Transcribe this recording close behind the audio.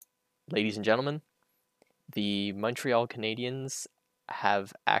ladies and gentlemen, the Montreal Canadiens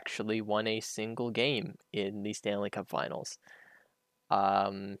have actually won a single game in the Stanley Cup Finals.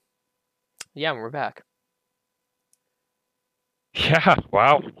 Um, yeah, we're back. Yeah,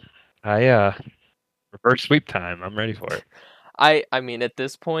 wow. I reverse sweep time. I'm ready for it. I mean, at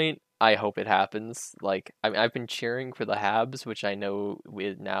this point, I hope it happens. Like, I've been cheering for the Habs, which I know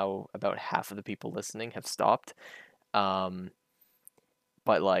with now about half of the people listening have stopped. Um,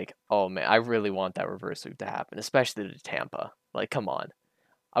 but like, oh man, I really want that reverse sweep to happen, especially to Tampa. Like, come on.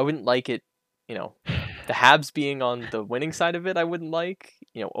 I wouldn't like it, you know, the Habs being on the winning side of it, I wouldn't like,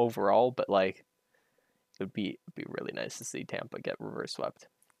 overall, but like it would be really nice to see Tampa get reverse swept.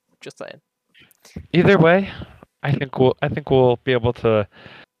 Just saying. Either way, I think we'll be able to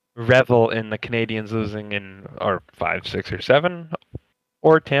revel in the Canadians losing in or 5, 6, or 7,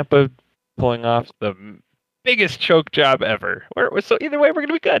 or Tampa pulling off the biggest choke job ever. So either way, we're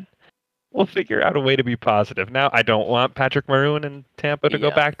gonna be good. We'll figure out a way to be positive. Now, I don't want Patrick Maroon and Tampa to go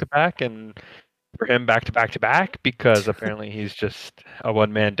Yeah. back to back and for him back to back to back because apparently he's just a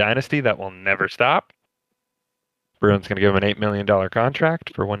one-man dynasty that will never stop. Bruins going to give him an $8 million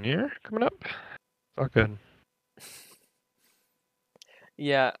contract for 1 year coming up. It's all good.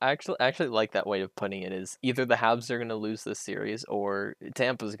 Yeah, I actually like that way of putting it is either the Habs are going to lose this series or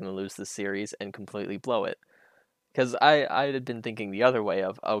Tampa's going to lose this series and completely blow it. Because I had been thinking the other way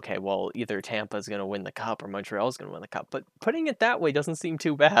of, okay, well, either Tampa's going to win the cup or Montreal's going to win the cup. But putting it that way doesn't seem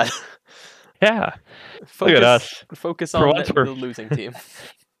too bad. Yeah, look at focus us. focus For on once we're the losing team.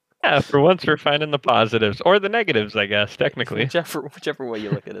 yeah, for once we're finding the positives or the negatives, I guess technically. whichever way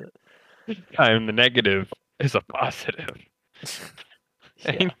you look at it. Time the negative is a positive.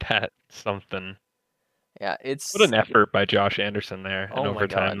 Yeah. Ain't that something? Yeah, What it's an effort by Josh Anderson there in oh my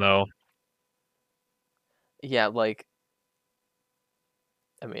overtime, god. though. Yeah, like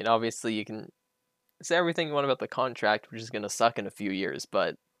I mean, obviously you can say everything you want about the contract, which is going to suck in a few years,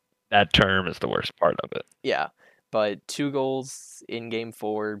 but That term is the worst part of it. yeah. But 2 goals in game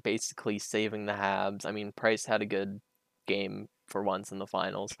 4, basically saving the Habs. I mean, Price had a good game for once in the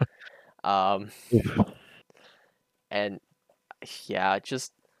finals. Um, Oof. and yeah,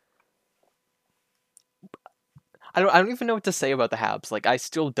 just I don't even know what to say about the Habs. Like I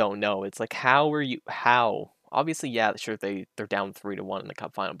still don't know. It's like how? Obviously, yeah, sure they're down 3-1 in the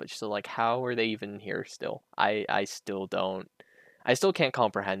cup final, but still like how are they even here still? I still don't I still can't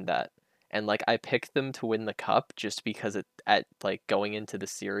comprehend that. And like I picked them to win the cup just because it at like going into the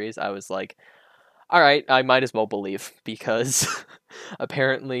series, I was like, all right, I might as well believe because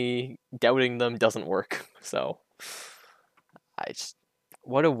apparently doubting them doesn't work. So I just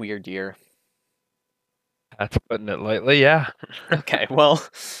what a weird year. That's putting it lightly. Yeah. Okay, well,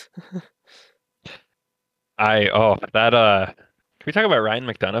 Can we talk about Ryan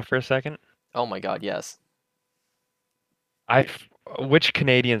McDonough for a second? oh my god, yes. I which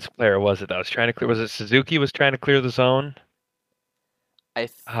Canadians player was it that was trying to clear? Was it Suzuki was trying to clear the zone? I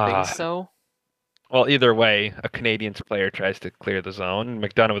think Ah, so. well, either way, a Canadians player tries to clear the zone.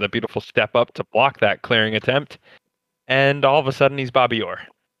 McDonough with a beautiful step up to block that clearing attempt, and all of a sudden he's Bobby Orr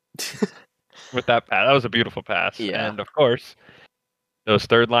with that pass. That was a beautiful pass, Yeah. and of course those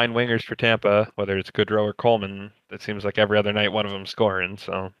third line wingers for Tampa, whether it's Goodrow or Coleman, it seems like every other night one of them scoring.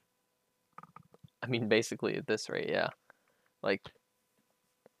 So I mean, basically at this rate, yeah. Like,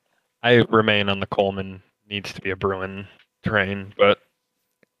 I remain on the Coleman needs to be a Bruin train, but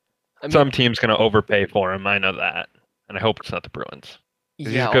I mean, some team's going to overpay for him. I know that. And I hope it's not the Bruins.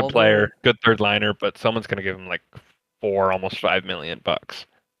 Because he's yeah, a good although, player, good third liner, but someone's going to give him like four, almost $5 million.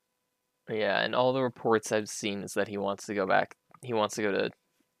 yeah, and all the reports I've seen is that he wants to go back. He wants to go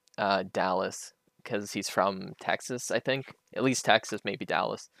to Dallas because he's from Texas, I think. At least Texas, maybe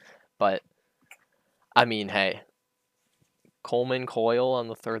Dallas. But, I mean, hey, Coleman Coyle on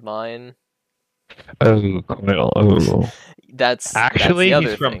the third line. Oh, Coyle. Oh. That's the Actually, he's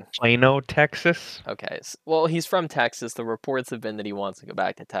other from thing. Plano, Texas. Okay, well, he's from Texas. The reports have been that he wants to go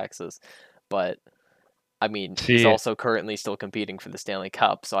back to Texas, but I mean, he's See, also currently still competing for the Stanley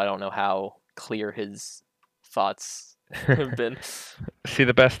Cup, so I don't know how clear his thoughts have been. see,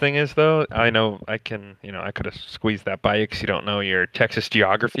 the best thing is though, I know I can, I could have squeezed that by you because you don't know your Texas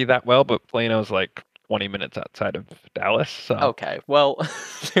geography that well, but Plano's like 20 minutes outside of Dallas, so Okay, well,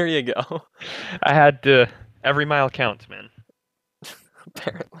 there you go. I had to. Every mile counts, man.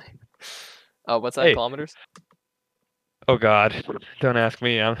 Apparently. Oh, what's that in Hey, kilometers? oh God, don't ask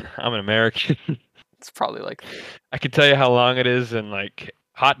me. I'm an American. It's probably like, I could tell you how long it is in like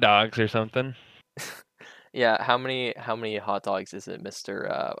hot dogs or something. yeah. How many hot dogs is it,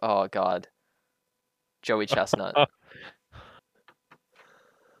 Mister? Oh God, Joey Chestnut.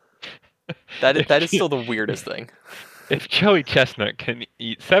 That is still the weirdest thing. If Joey Chestnut can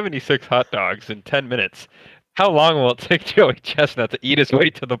eat 76 hot dogs in 10 minutes, how long will it take Joey Chestnut to eat his way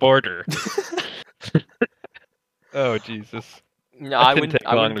to the border? Oh, Jesus. No, That didn't take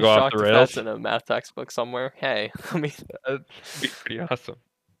I long wouldn't to be go off the shocked if that's rails. in a math textbook somewhere. Hey, I mean, That'd be pretty awesome.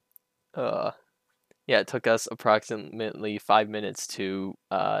 yeah, it took us approximately 5 minutes to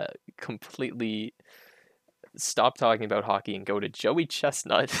completely stop talking about hockey and go to Joey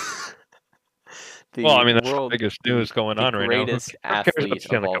Chestnut, Well, I the mean, that's the world, biggest news going the on right now. greatest Who cares about athlete the of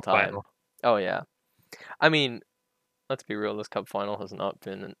Stanley all Cup time. final? Oh yeah, I mean, let's be real. This cup final has not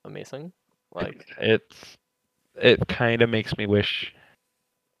been amazing. Like, It kind of makes me wish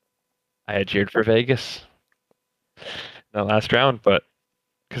I had cheered for Vegas in that last round, but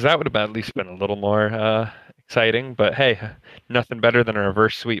because that would have at least been a little more exciting. But hey, nothing better than a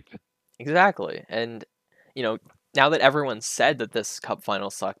reverse sweep. exactly, and you know, now that everyone said that this cup final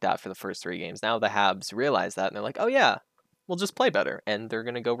sucked after the first 3 games, now the Habs realize that and they're like, oh yeah, we'll just play better, and they're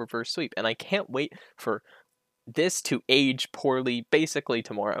gonna go reverse sweep. And I can't wait for this to age poorly basically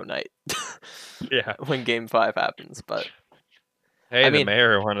tomorrow night Yeah. when game 5 happens. But Hey, I the mean,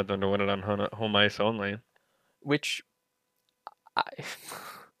 mayor wanted them to win it on home ice only. which I,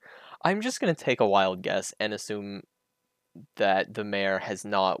 I'm just gonna take a wild guess and assume that the mayor has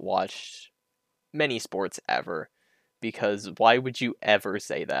not watched many sports ever, because why would you ever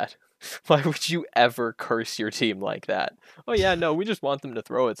say that? Why would you ever curse your team like that? Oh yeah, no, we just want them to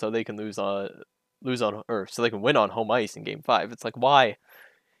throw it so they can lose on, or so they can win on home ice in game 5. It's like, why?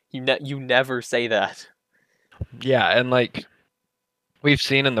 You never say that. Yeah, and like we've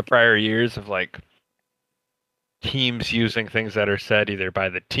seen in the prior years of like teams using things that are said either by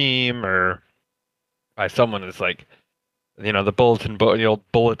the team or by someone is like the bulletin board, the old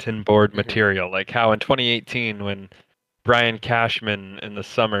bulletin board Hmm. material, like how in 2018 when Brian Cashman in the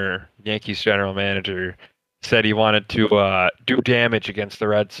summer, Yankees general manager, said he wanted to do damage against the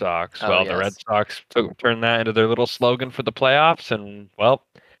Red Sox. Oh Well, the Red yes. Sox turned that into their little slogan for the playoffs, and well,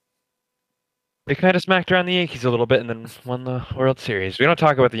 they kind of smacked around the Yankees a little bit and then won the World Series. We don't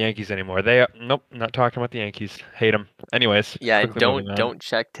talk about the Yankees anymore. Nope, not talking about the Yankees. Hate them. Anyways, Yeah, and quickly moving on. don't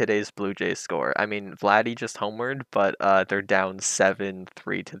check today's Blue Jays score. I mean, Vladdy just homered, but they're down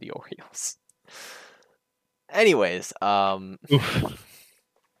 7-3 to the Orioles. Anyways, Oof.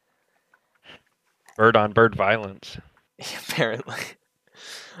 Bird on bird violence. apparently.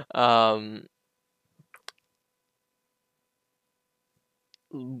 Um,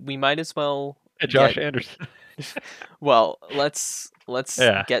 we might as well Hey, get Josh Anderson. well, let's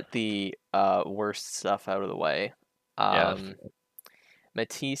Yeah. get the worst stuff out of the way. Yes.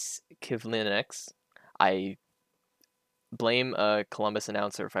 Matisse Kivlenieks. I blame a Columbus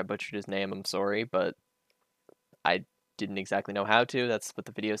announcer if I butchered his name. I'm sorry, but I didn't exactly know how to. That's what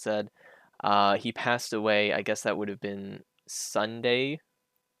the video said. He passed away. I guess that would have been Sunday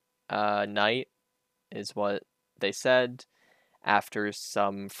night, is what they said, after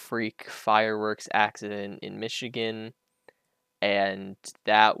some freak fireworks accident in Michigan, and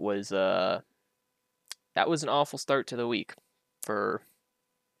that was an awful start to the week for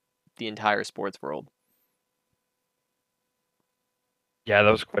the entire sports world. Yeah,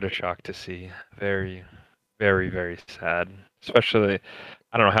 that was quite a shock to see. Very, very, very sad. Especially,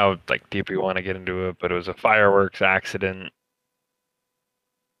 I don't know how like deep we want to get into it, but it was a fireworks accident,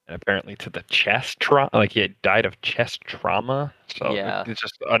 and apparently to the chest trauma. Like he had died of chest trauma. So Yeah. it's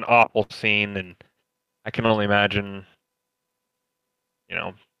just an awful scene, and I can only imagine, you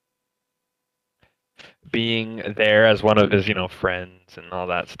know, being there as one of his, friends and all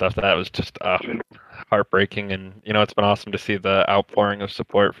that stuff. That was just heartbreaking, and it's been awesome to see the outpouring of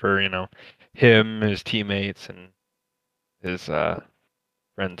support for him, his teammates, and his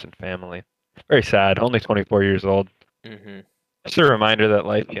friends and family. Very sad. Only 24 years old. Mhm. Just a reminder that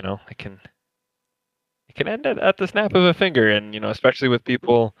life, it can end at the snap of a finger, and especially with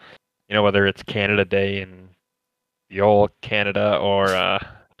people, whether it's Canada Day in the old Canada or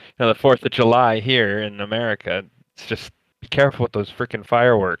the 4th of July here in America. It's just be careful with those freaking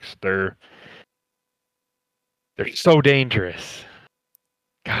fireworks. They're so dangerous.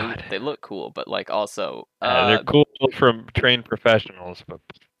 God. They look cool, but like also They're cool from trained professionals, but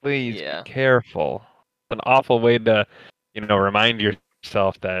please be yeah. careful. It's an awful way to, remind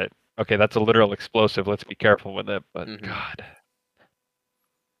yourself that okay, that's a literal explosive. Let's be careful with it. But Mhm. God,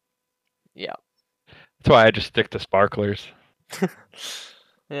 Yeah. that's why I just stick to sparklers.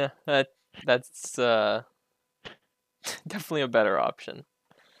 Yeah, that's definitely a better option.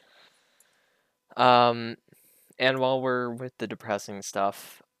 Um and while we're with the depressing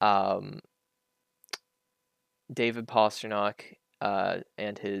stuff, David Pastrnak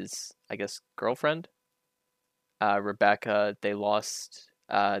and his, I guess, girlfriend, Rebecca. They lost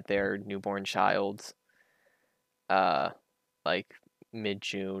their newborn child, uh, like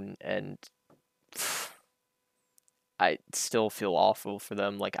mid-June, and I still feel awful for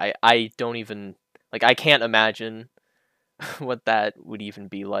them. Like I don't even like I can't imagine what that would even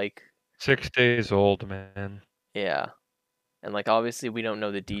be like. 6 days old, man. Yeah. And like obviously we don't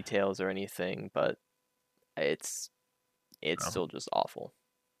know the details or anything, but it's Oh. still just awful.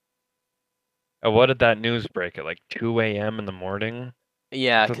 What did that news break at like 2 a.m. in the morning?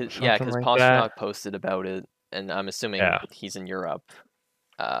 Yeah, Something cause like that. Pasternak posted about it, and I'm assuming Yeah, he's in Europe.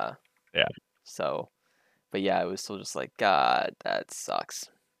 Uh, yeah. so, but yeah, it was still just like, God, that sucks.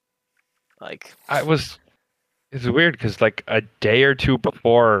 Like, I was. It's weird because like a day or two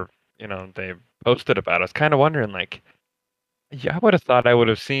before, they posted about it, I was kind of wondering like, yeah, I would have thought I would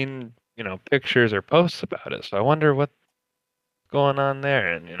have seen, pictures or posts about it. So I wonder what's going on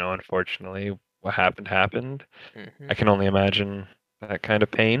there. And unfortunately, what happened happened. hmm I can only imagine that kind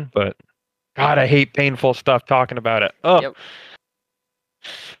of pain, but God, I hate painful stuff talking about it. Oh, yep,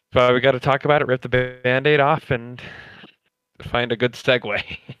 but we got to talk about it, rip the band-aid off, and find a good segue.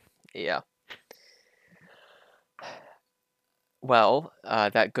 yeah. Well,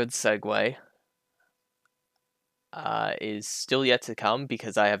 that good segue is still yet to come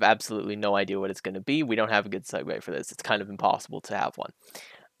because I have absolutely no idea what it's going to be. We don't have a good segue for this. It's kind of impossible to have one.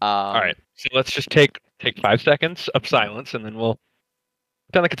 All Um, right, so let's just take 5 seconds of silence, and then we'll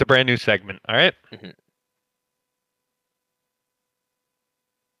pretend like it's a brand new segment. All right. mhm.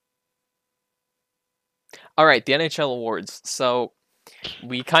 All right, the NHL awards. So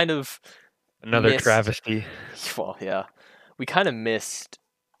we kind of Another missed. travesty. Well, yeah, we kind of missed.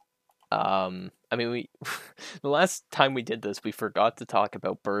 I mean, we the last time we did this, we forgot to talk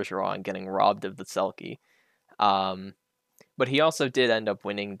about Bergeron getting robbed of the Selkie. Um, but he also did end up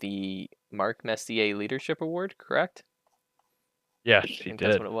winning the Marc Messier Leadership Award, correct? Yes, I he think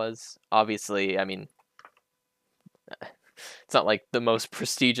that's did. what it was. Obviously, I mean, it's not like the most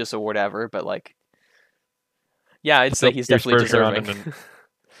prestigious award ever, but like, yeah, I'd say Still he's Patrice definitely Bergeron, deserving. and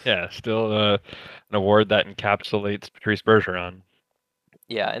yeah, still an award that encapsulates Patrice Bergeron,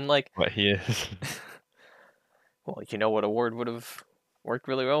 Yeah, and like, what he is. well, you know what award would have worked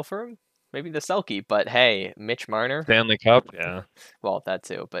really well for him? Maybe the Selkie, but hey, Mitch Marner. Stanley Cup, yeah. Well, that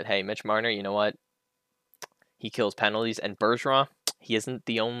too. But hey, Mitch Marner, you know what? He kills penalties, and Bergeron, he isn't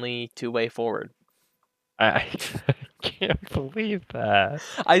the only two-way forward. I can't believe that.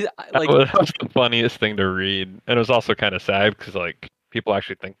 I That like was, that was the funniest thing to read, and it was also kind of sad because like people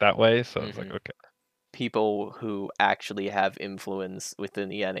actually think that way. So it's like, mhm. okay, People who actually have influence within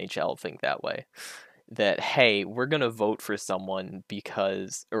the NHL think that way. That hey, we're gonna vote for someone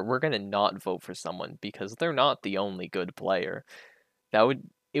because, or we're gonna not vote for someone because they're not the only good player. That would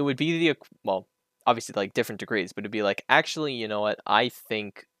it would be the well, obviously like different degrees, but it'd be like actually, you know what? I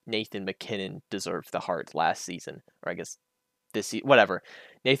think Nathan McKinnon deserved the Hart last season, or I guess whatever.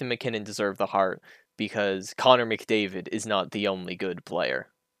 Nathan McKinnon deserved the Hart because Connor McDavid is not the only good player.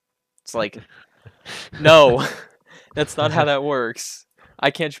 It's like no, that's not how that works.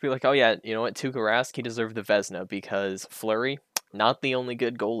 I can't just be like, oh yeah, you know what? Tuukka Rask, he deserved the Vezina because Fleury, not the only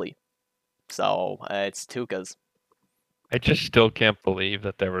good goalie. So it's Tuukka's. I just still can't believe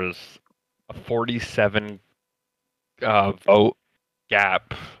that there was a 47 vote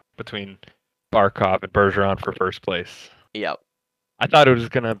gap between Barkov and Bergeron for first place. Yep. I thought it was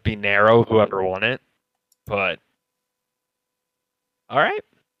gonna be narrow, whoever won it, but all right.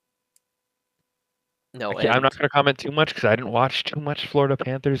 No, I'm not and gonna comment too much because I didn't watch too much Florida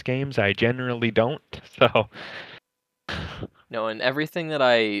Panthers games. I generally don't. So no, and everything that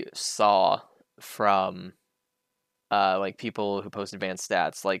I saw from like people who post advanced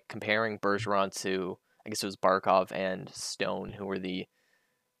stats, like comparing Bergeron to I guess it was Barkov and Stone, who were the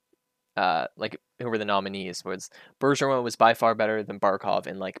who were the nominees, was Bergeron was by far better than Barkov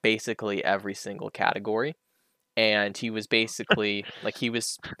in like basically every single category. And he was basically like he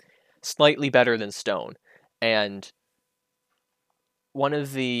was slightly better than Stone. And one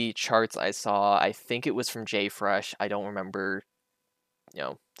of the charts I saw, I think it was from Jay Fresh. I don't remember,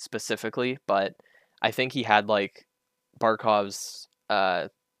 specifically, but I think he had like Barkov's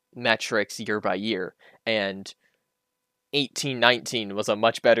metrics year by year, and 18-19 was a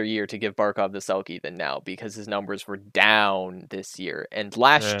much better year to give Barkov the Selkie than now because his numbers were down this year, and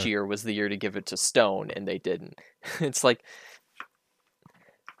last yeah. year was the year to give it to Stone, and they didn't. It's like,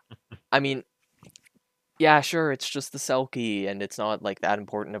 I mean, yeah, sure, it's just the Selkie, and it's not like that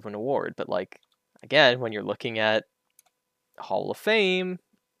important of an award, but like, again, when you're looking at Hall of Fame,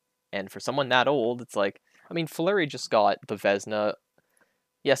 and for someone that old, it's like, I mean, Fleury just got the Vezina.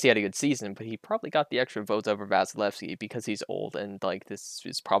 Yes, he had a good season, but he probably got the extra votes over Vasilevsky because he's old and like this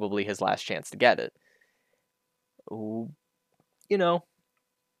is probably his last chance to get it. Ooh, you know,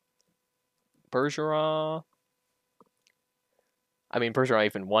 Bergeron. I mean, Bergeron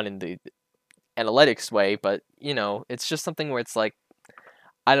even won in the analytics way, but it's just something where it's like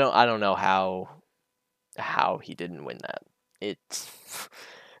I don't know how he didn't win that. It's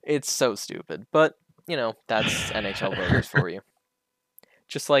it's so stupid, but that's NHL voters for you.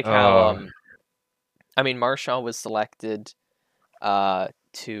 Just like how Oh, I mean, Marchand was selected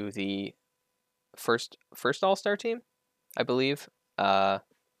to the first All-Star team, I believe.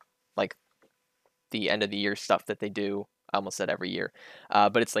 Like the end of the year stuff that they do. I almost said every year,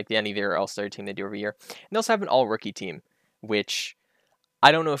 but it's like the end of the year All-Star team they do every year. And they also have an All-Rookie team, which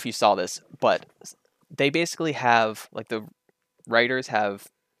I don't know if you saw this, but they basically have like the writers have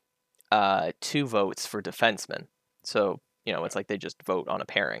 2 votes for defensemen. So it's like they just vote on a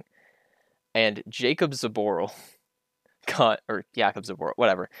pairing. And Jacob Zaboral Jakub Zboril,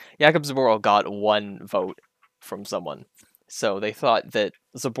 whatever. Jakub Zboril got 1 vote from someone. So they thought that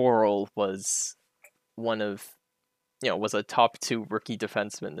Zaboral was one of, was a top 2 rookie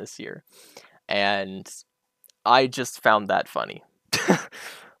defenseman this year. And I just found that funny.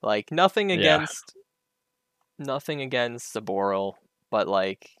 Like nothing yeah. against Zaboral, but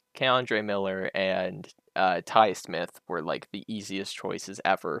like Keandre Miller and Ty Smith were like the easiest choices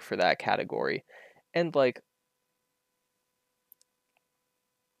ever for that category. And like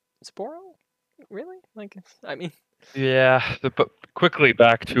Sapporo? Really? Like, I mean, Yeah, but quickly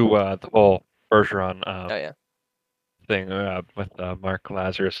back to the whole Bergeron oh yeah. thing with Mark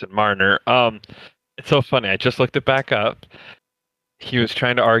Lazarus and Marner. It's so funny. I just looked it back up. He was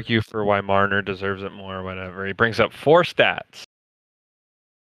trying to argue for why Marner deserves it more or whatever. He brings up 4 stats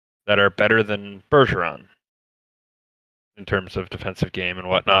that are better than Bergeron in terms of defensive game and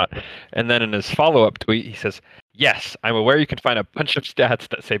whatnot. And then in his follow-up tweet, he says, "Yes, I'm aware you can find a bunch of stats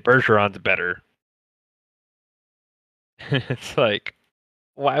that say Bergeron's better." It's like,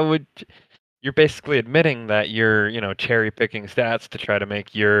 why would you're basically admitting that you're, cherry picking stats to try to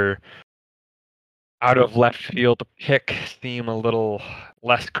make your out of left field pick seem a little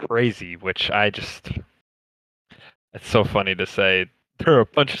less crazy, which it's so funny to say there are a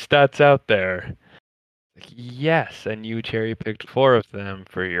bunch of stats out there. Like, yes, and you cherry picked 4 of them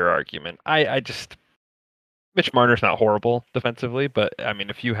for your argument. I just Mitch Marner's not horrible defensively, but I mean,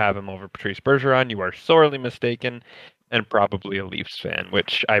 if you have him over Patrice Bergeron, you are sorely mistaken, and probably a Leafs fan,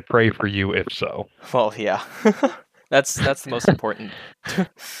 which I pray for you if so. Well, yeah. That's the most important.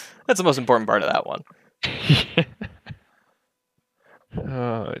 That's the most important part of that one.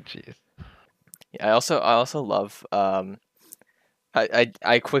 Oh, jeez. Yeah, I also love.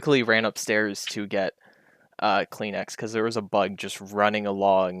 I quickly ran upstairs to get Kleenex because there was a bug just running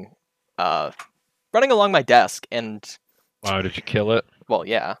along my desk, and Wow, did you kill it? well,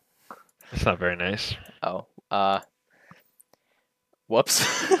 yeah. That's not very nice. Oh, whoops.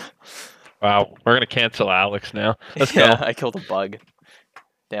 Wow, we're gonna cancel Alex now. Let's Yeah, go. I killed a bug.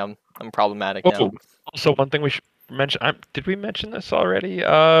 Damn, I'm problematic now. Oh, also one thing we should mention. Did we mention this already?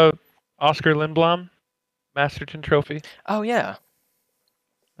 Oscar Lindblom, Masterton Trophy. Oh yeah.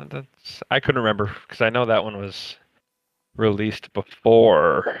 I couldn't remember because I know that one was released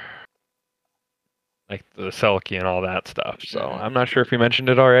before, like the Selkie and all that stuff. So I'm not sure if we mentioned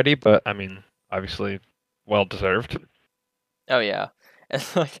it already, but I mean, obviously, well deserved. Oh yeah. And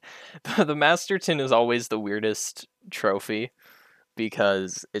like the Masterton is always the weirdest trophy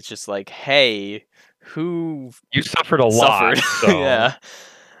because it's just like, hey, who You suffered a suffered? lot, so Yeah.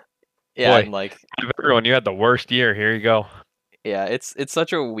 Yeah, boy, and like everyone, you had the worst year. Here you go. yeah, it's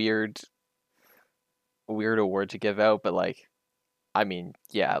such a weird award to give out, but like I mean,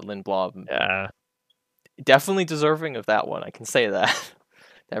 yeah, Lindblom Yeah. definitely deserving of that one. I can say that.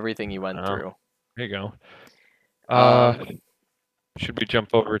 Everything you went Oh, through. there you go. Um Should we jump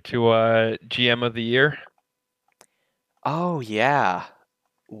over to GM of the year? oh yeah.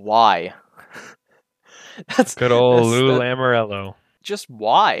 Why? that's Good old that's Lou that Lamoriello. just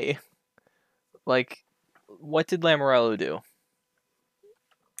why? Like what did Lamoriello do?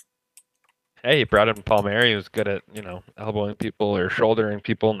 Hey, he brought in Palmieri, who was good at, elbowing people or shouldering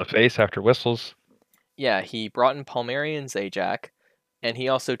people in the face after whistles. Yeah, he brought in Palmieri and Zajac, and he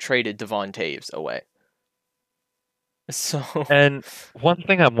also traded Devon Taves away. So And one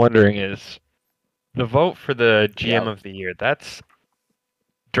thing I'm wondering is the vote for the GM yeah, of the year, that's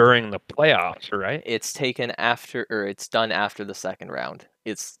during the playoffs, right? it's taken after or it's done after the second round.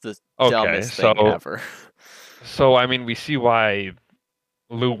 It's the Okay, dumbest thing ever. so I mean we see why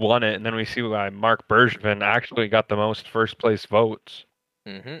Lou won it, and then we see why Mark Bergevin actually got the most first place votes.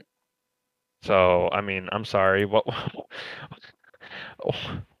 Mm-hmm. So, I mean, I'm sorry. What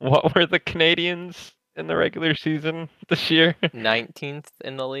were the Canadians in the regular season this year? 19th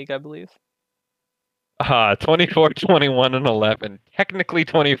in the league, I believe. 24, 21, and 11. Technically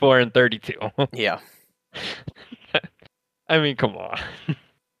 24 and 32. Yeah. I mean, come on.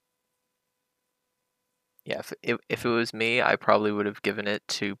 Yeah, if it was me, I probably would have given it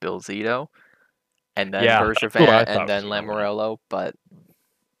to Bill Zito, and then Yeah, that's who I Bergevin, and thought was then gonna win. Lamoriello. But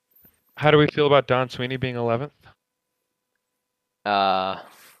How do we feel about Don Sweeney being 11th? uh,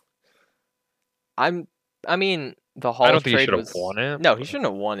 I'm. I mean, the I Hall don't of think he Trade should have was won it, no, he but shouldn't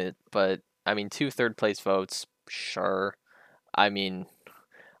have won it. But I mean, 2 third place votes, sure. I mean,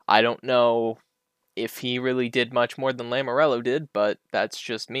 I don't know if he really did much more than Lamoriello did, but that's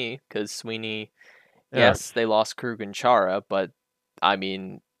just me because Sweeney. yeah, Yes, they lost Krug and Chara, but I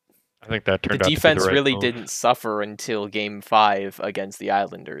mean, I think that the turned out to be the defense right really move. didn't suffer until Game 5 against the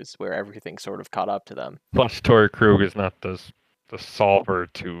Islanders, where everything sort of caught up to them. Plus, Torrey Krug is not the solver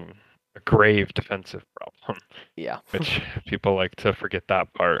to a grave defensive problem, Yeah. which people like to forget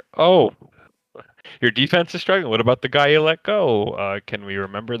that part. Oh, your defense is struggling. What about the guy you let go? Can we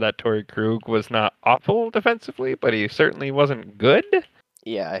remember that Torrey Krug was not awful defensively, but he certainly wasn't good?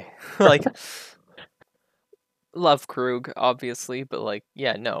 Yeah. Like, love Krug, obviously, but, like,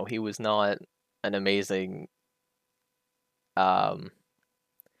 yeah, no, he was not an amazing, um,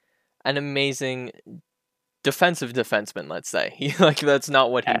 an amazing defensive defenseman, let's say. Like, that's not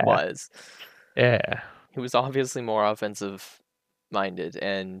what he Yeah. was. Yeah. He was obviously more offensive minded,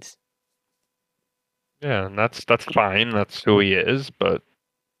 and Yeah, and that's fine. That's who he is, but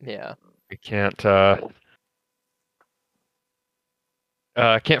yeah. we can't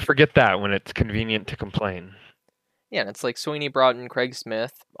forget that when it's convenient to complain. Yeah, and it's like Sweeney brought in Craig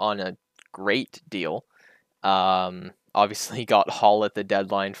Smith on a great deal. Obviously got Hall at the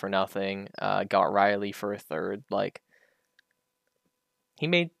deadline for nothing. Got Riley for a third. Like he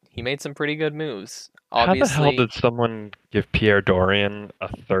made some pretty good moves. How the hell Obviously, did someone give Pierre Dorian a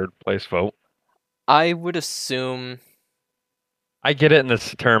third place vote? I would assume. I get it in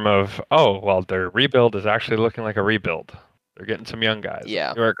this term of, oh, well, their rebuild is actually looking like a rebuild. They're getting some young guys. Let's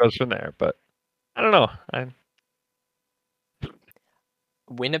Yeah, see where it goes from there. But I don't know.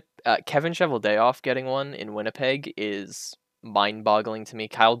 Kevin Cheveldayoff getting one in Winnipeg is mind-boggling to me.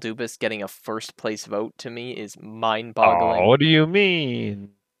 Kyle Dubas getting a first place vote to me is Oh, mind-boggling. what do you mean?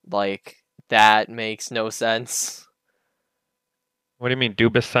 Like that makes no sense. What do you mean?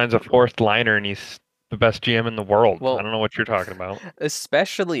 Dubas signs a fourth liner and he's the best GM in the world. I Well, don't know what you're talking about.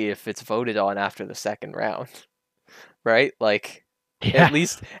 especially if it's voted on after the second round, right? Like Yeah, at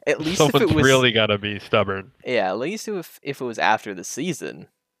least if it someone's was really got to be stubborn. yeah, at least if it was after the season,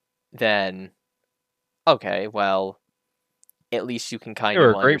 then okay, well, at least you can They kind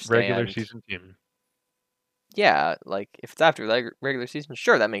were of a great regular understand. season team. Yeah, like if it's after the regular season,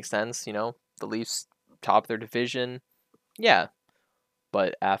 sure, that makes sense. You know, the Leafs top their division, yeah,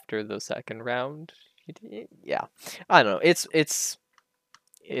 but after the second round, yeah, I don't know. It's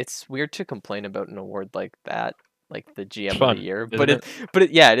weird to complain about an award like that, like the It's GM of the fun, year, isn't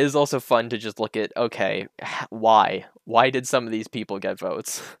it? yeah, it is also fun to just look at okay, why did some of these people get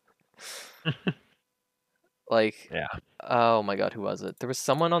votes? Like, Yeah. oh my god, who was it? There was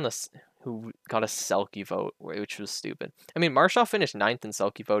someone on this who got a Selkie vote, which was stupid. I mean, Marshall finished 9th in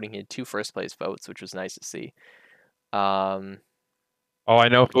Selkie voting. He had 2 first place votes, which was nice to see. Um, Oh, I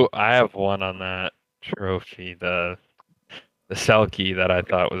know who. I have one on that trophy, the Selkie that I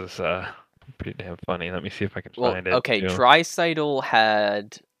thought was pretty damn funny. Let me see if I can well, find it okay, too. Draisaitl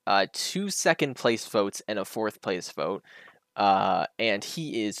had 2 second place votes and a 4th place vote. And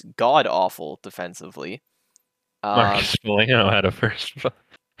he is god awful defensively. Marcus Foligno had a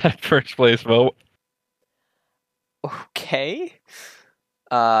first place vote. Okay.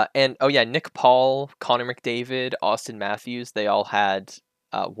 And oh yeah, Nick Paul, Connor McDavid, Austin Matthews, they all had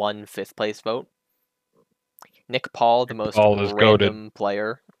 1 5th place vote. Nick Paul, the most Paul is goaded. random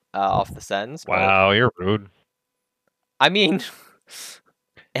player off the Sens. But Wow, you're rude. I mean,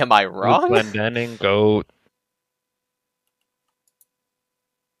 am I Luke wrong? Glendening, goat.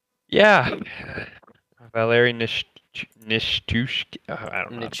 Yeah. Valeri Nishtushki. I don't know how to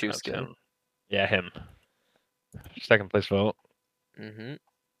pronounce Nichushkin. him. Yeah, him. Second place vote. Hmm.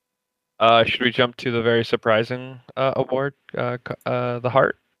 Should we jump to the very surprising award? The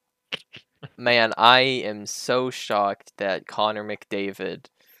Hart. Man, I am so shocked that Connor McDavid,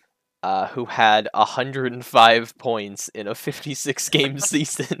 who had 105 points in a 56 game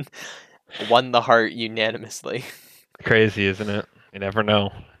season, won the Hart unanimously. Crazy, isn't it? You never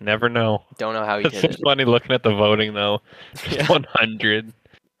know. Never know. Don't know how he It's did so it. funny looking at the voting though. Just Yeah. 100.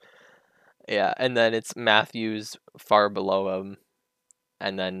 Yeah, and then it's Matthews far below him,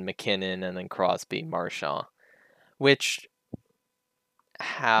 and then McKinnon, and then Crosby, Marchand. Which,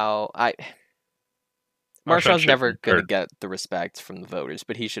 how I Marchand Marchand's should have never been gonna third. get the respect from the voters,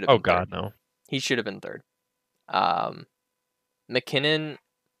 but he should have Oh been third. God, no. He should have been third. McKinnon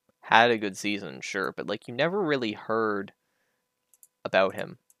had a good season, sure, but like you never really heard about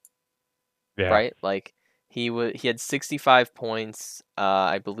him, Yeah. right? Like he had 65 points.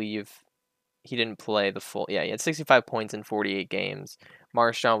 I believe he didn't play the full. Yeah, he had 65 points in 48 games.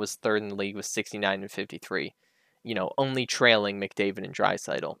 Marchand was third in the league with 69 and 53. You know, only trailing McDavid and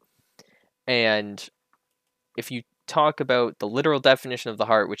Draisaitl. And if you talk about the literal definition of the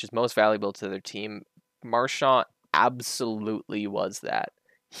heart, which is most valuable to their team, Marchand absolutely was that.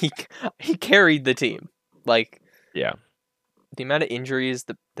 He he carried the team. Like Yeah. the amount of injuries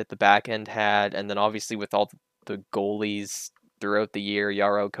that the back end had, and then obviously with all the goalies throughout the year,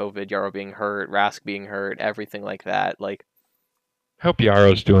 Yarrow COVID, Yarrow being hurt, Rask being hurt, everything like that. Like, Hope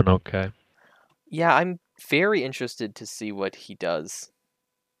Yaro's doing okay. yeah, I'm very interested to see what he does.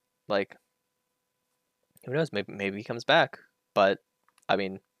 Like, who knows? Maybe he comes back. But I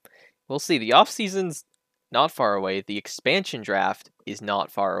mean, we'll see. The off season's not far away. The expansion draft is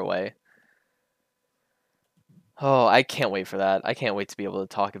not far away. Oh, I can't wait for that. I can't wait to be able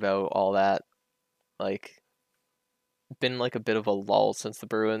to talk about all that. Like, been like a bit of a lull since the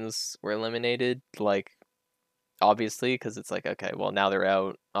Bruins were eliminated. Like, obviously, because it's like, okay, well, now they're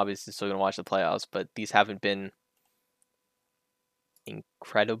out. Obviously, still gonna watch the playoffs, but these haven't been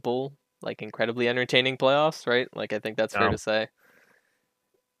incredible, like incredibly entertaining playoffs, right? Like, I think that's fair No. to say.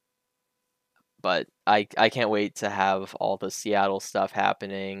 But I can't wait to have all the Seattle stuff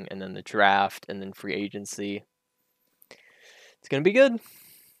happening, and then the draft, and then free agency. It's gonna be good.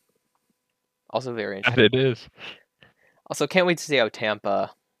 Also very That interesting. it is. Also, can't wait to see how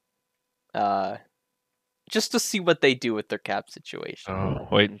Tampa, uh, just to see what they do with their cap situation. Oh,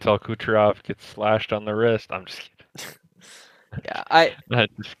 wait until Kucherov gets slashed on the wrist. I'm just kidding. Yeah, I'm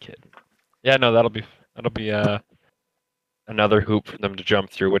just kidding. Yeah, no, that'll be another hoop for them to jump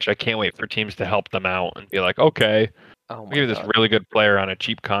through, which I can't wait for teams to help them out and be like, okay, oh we'll my give you this god. really good player on a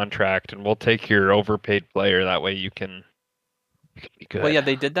cheap contract, and we'll take your overpaid player. That way you can be good. Well, yeah,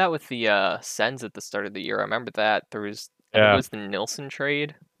 they did that with the Sens at the start of the year. I remember that I think it Yeah. was the Nilsson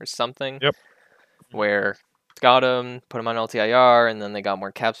trade or something, Yep. where got him, put him on LTIR, and then they got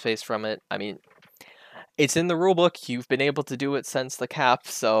more cap space from it. I mean, it's in the rule book. You've been able to do it since the cap,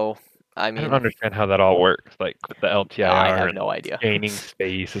 so I I don't mean, understand how that all works. Like with the I LTIR have and no idea. gaining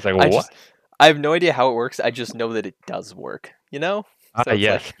space. It's like I what? just I have no idea how it works. I just know that it does work. You know? So Ah, it's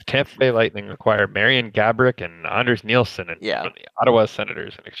yes. like, Tampa Bay Lightning acquired Marion Gabrick and Anders Nielsen yeah, from the Ottawa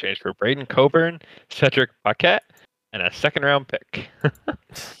Senators in exchange for Braden Coburn, Cedric Paquette, and a second-round pick.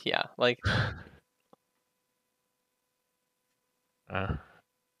 yeah. Like,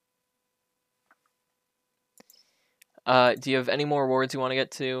 Uh, do you have any more awards you want to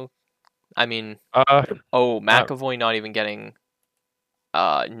get to? I mean, uh, oh, not McAvoy not even getting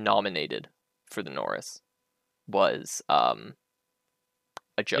nominated for the Norris was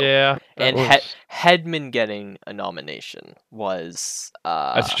a joke. yeah, that And was Hedman getting a nomination was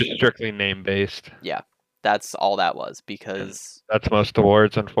that's just strictly name-based. yeah, that's all that was because That's most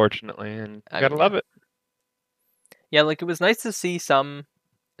awards, unfortunately, and you I gotta mean yeah. love it. Yeah, like it was nice to see some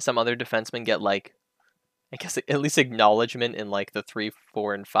other defensemen get like I guess at least acknowledgement in like the 3,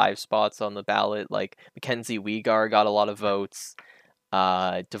 4, and 5 spots on the ballot. Like Mackenzie Weegar got a lot of votes.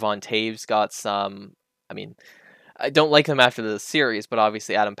 Devon Taves got some. I mean, I don't like them after the series, but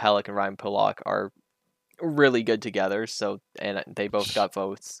obviously Adam Pelech and Ryan Pulock are really good together. So and they both got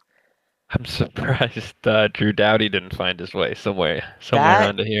votes. I'm surprised Drew Doughty didn't find his way somewhere That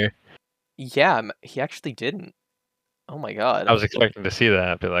onto here. yeah, he actually didn't. Oh my god. I was expecting to see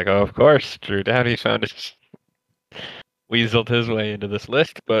that. Be like, oh, of course, Drew Doughty found his weaseled his way into this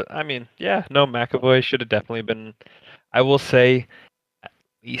list. But I mean, yeah, no, McAvoy should have definitely been. I will say at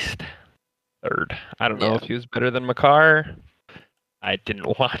least third. I don't know Yeah. if he was better than Makar. I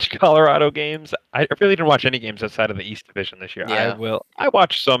didn't watch Colorado games. I really didn't watch any games outside of the East Division this year. Yeah. I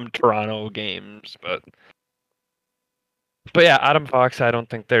watched some Toronto games, but yeah, Adam Fox. I don't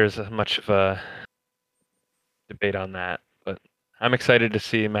think there's much of a debate on that. But I'm excited to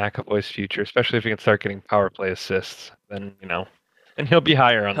see McAvoy's future, especially if he can start getting power play assists. Then and he'll be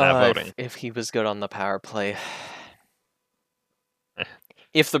higher on that voting. If he was good on the power play.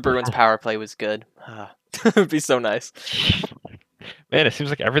 If the Bruins power play was good. It would be so nice. Man, it seems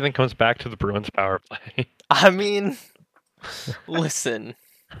like everything comes back to the Bruins power play. I mean, Listen,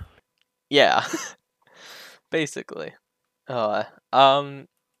 yeah, basically. Uh, um,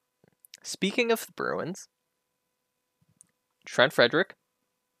 Speaking of the Bruins, Trent Frederick,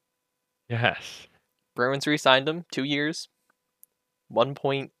 Yes. Bruins re-signed him 2 years,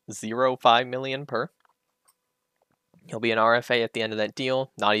 1.05 million per. He'll be an RFA at the end of that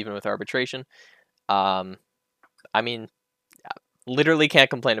deal, not even with arbitration. Um, I mean, literally can't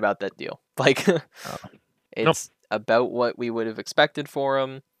complain about that deal. Like, Oh. Nope. it's about what we would have expected for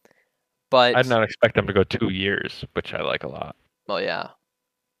him. I'd But, not expect them to go 2 years, which I like a lot. well, yeah,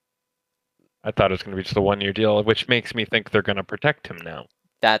 I thought it was going to be just a 1 year deal, which makes me think they're going to protect him now.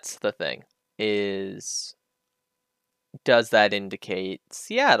 that's the thing. Does that indicate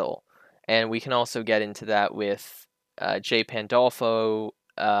Seattle? And we can also get into that with Jay Pandolfo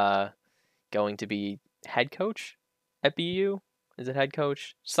going to be head coach at BU. Is it head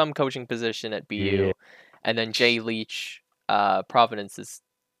coach? Some coaching position at Yeah. BU. And then Jay Leach, Providence's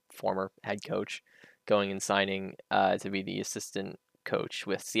former head coach, going and signing to be the assistant coach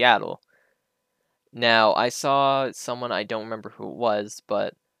with Seattle. Now, I saw someone, I don't remember who it was,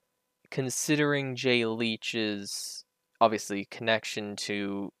 but considering Jay Leach's obviously connection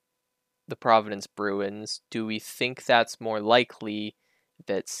to the Providence Bruins, do we think that's more likely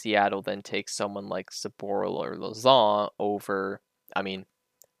that Seattle then takes someone like Saboril or Lazan over, I mean,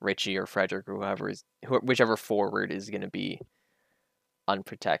 Richie or Frederick or whichever forward is going to be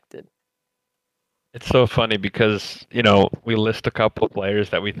unprotected? It's so funny because, we list a couple of players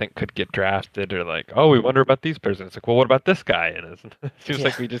that we think could get drafted or like, oh, we wonder about these persons. It's like, well, what about this guy? And it seems Yeah.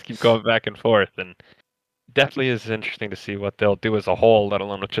 like we just keep going back and forth. And definitely is interesting to see what they'll do as a whole, let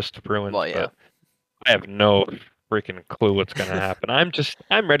alone with just the Bruins. Well, yeah. But I have no freaking clue what's going to happen.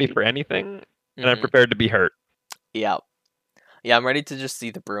 I'm ready for anything and I'm hmm prepared to be hurt. Yeah. Yeah, I'm ready to just see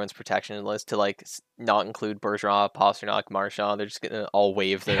the Bruins protection list to like not include Bergeron, Pastrnak, Marchand. They're just gonna all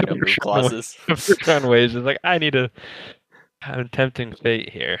waive their no move clauses. Bertrand Ways is like, I need to have a tempting fate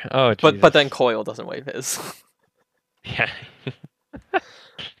here. Oh, But Jesus. then Coyle doesn't waive his. Yeah.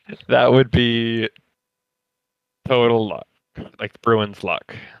 That would be total luck. Like Bruins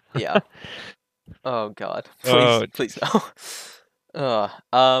luck. Yeah. Oh God. Oh, Please jeez. no.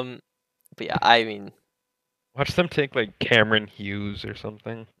 But yeah, I mean, Watch them take like Cameron Hughes or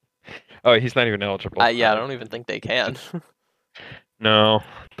something. Oh, he's not even eligible. I don't even think they can. No.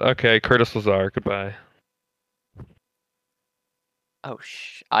 Okay, Curtis Lazar. Goodbye. Oh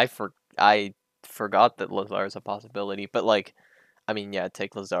I forgot that Lazar is a possibility. But like, I mean, yeah,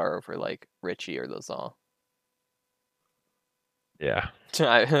 take Lazar over like Richie or Lazar. Yeah.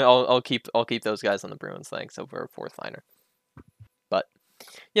 I'll keep those guys on the Bruins thanks over a fourth liner. But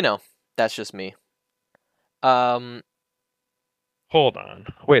that's just me. Um, Hold on.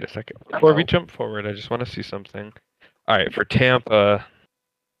 Wait a second. Before we oh, jump forward, I just want to see something. All right, for Tampa,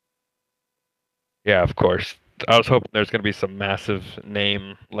 yeah, of course. I was hoping there's going to be some massive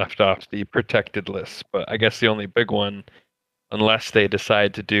name left off the protected list, but I guess the only big one, unless they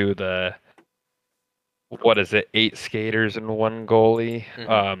decide to do the what is it, 8 skaters and one goalie,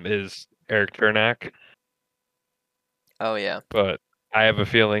 is Eric Chernak. oh yeah, But I have a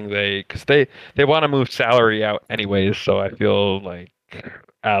feeling because they want to move salary out anyways, so I feel like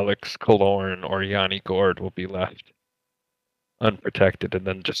Alex Killorn or Yanni Gord will be left unprotected, and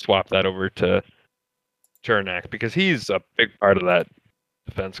then just swap that over to Chernak because he's a big part of that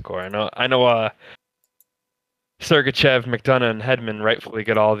defense core. I know. Sergachev, McDonough, and Hedman rightfully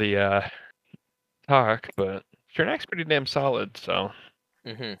get all the talk, but Chernak's pretty damn solid, so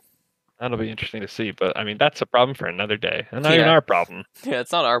hmm that'll be interesting to see. But I mean, that's a problem for another day, and not even yeah, our problem. yeah.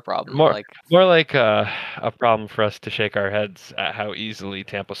 It's not our problem. More, Like, more like a problem for us to shake our heads at how easily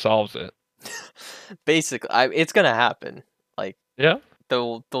Tampa solves it. basically, it's gonna happen. Like, Yeah.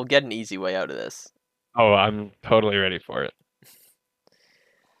 they'll get an easy way out of this. Oh, I'm totally ready for it.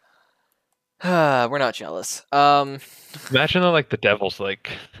 We're not jealous. Imagine though, like the Devils,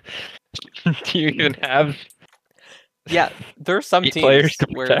 like, do you even have Yeah, there are some 8 players teams to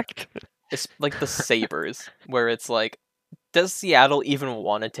where protect? it's like the Sabres, where it's like, does Seattle even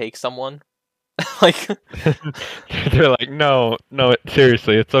want to take someone? Like, They're like, no, no,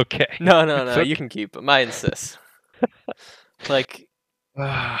 seriously, it's okay. no, It's you okay. can keep him. I insist. Like,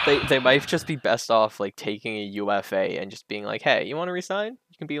 they might just be best off like taking a UFA and just being like, hey, you want to resign?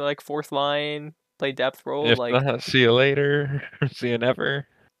 You can be like fourth line, play depth role. If not, see you later. See you never.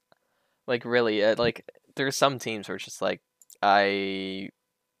 Like really, like there's some teams where it's just like, I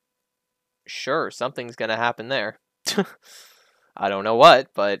sure something's gonna happen there. I don't know what,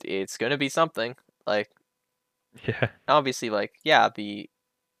 but it's gonna be something. Like Yeah. obviously, like yeah, the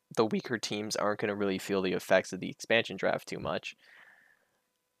the weaker teams aren't going to really feel the effects of the expansion draft too much.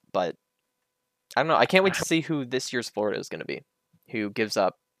 But I don't know. I can't wait to see who this year's Florida is going to be, who gives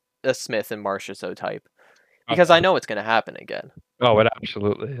up a Smith and Marchessault type, because I know it's going to happen again. Oh, it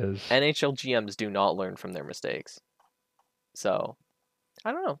absolutely is. NHL GMs do not learn from their mistakes, so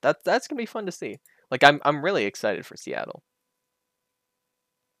I don't know. That's going to be fun to see. Like I'm really excited for Seattle,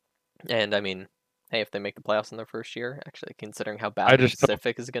 and I mean, hey, if they make the playoffs in their first year, actually considering how bad the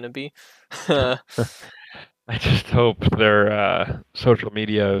Pacific is going to be, I just hope their social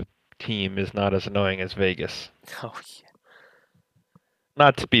media team is not as annoying as Vegas. Oh yeah.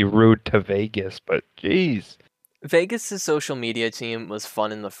 Not to be rude to Vegas, but geez. Vegas' social media team was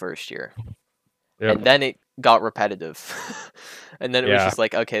fun in the first year. Yep. And then it got repetitive. And then it was just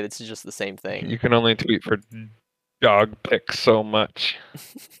like, okay, this is just the same thing. You can only tweet for dog pics so much.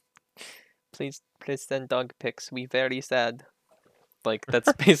 Please send dog pics. We very sad. Like,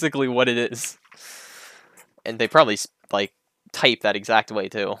 that's basically what it is. And they probably, like, type that exact way,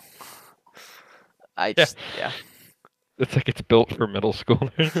 too. Yeah. It's like it's built for middle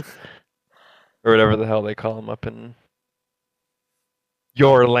schoolers. Or whatever the hell they call them up in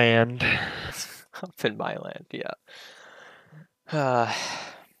your land. Up in my land, yeah.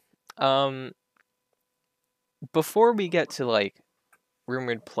 Before we get to, like,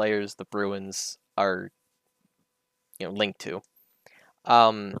 rumored players the Bruins are, linked to.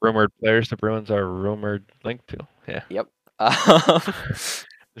 Rumored players the Bruins are rumored linked to. Yeah. Yep.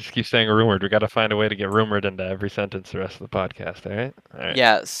 Just keep saying rumored. We got to find a way to get rumored into every sentence the rest of the podcast, all right? All right.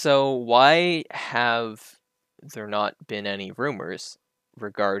 Yeah, so why have there not been any rumors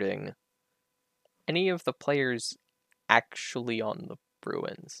regarding any of the players actually on the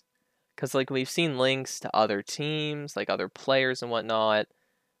Bruins? Because, like, we've seen links to other teams, like other players and whatnot,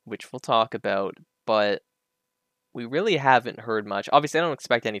 which we'll talk about, but we really haven't heard much. Obviously, I don't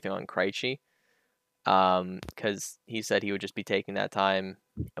expect anything on Krejci, because he said he would just be taking that time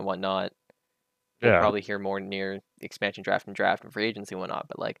and whatnot. We'll probably hear more near the expansion draft and free agency and whatnot,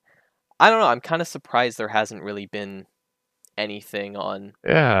 but, like, I don't know, I'm kind of surprised there hasn't really been anything on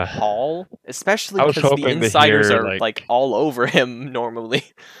Hall, especially because the insiders are, like, all over him normally.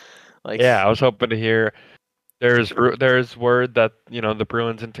 Like, yeah, I was hoping to hear there's word that, the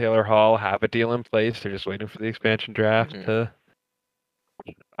Bruins and Taylor Hall have a deal in place. They're just waiting for the expansion draft to...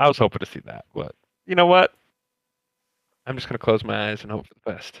 I was hoping to see that, but you know what? I'm just going to close my eyes and hope for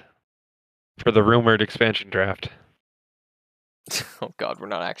the best. For the rumored expansion draft. Oh God, we're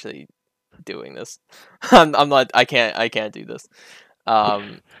not actually doing this. I'm not. I can't do this.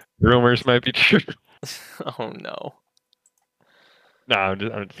 Rumors might be true. Oh no. No, I'm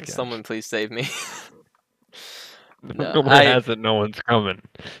just kidding. Someone please save me. No, rumor has it no one's coming.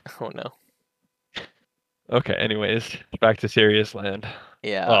 Oh no. Okay, anyways, back to serious land.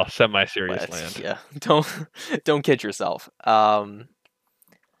 Yeah. Well, semi-serious land. Yeah. Don't kid yourself. I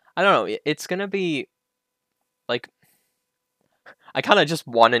don't know. It's gonna be like, I kind of just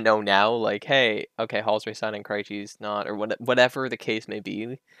want to know now, like, hey, okay, Hall's resigning, Krejci's not, or whatever the case may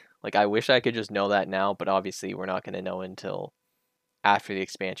be. Like, I wish I could just know that now, but obviously we're not going to know until after the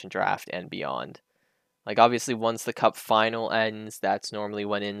expansion draft and beyond. Like, obviously, once the Cup final ends, that's normally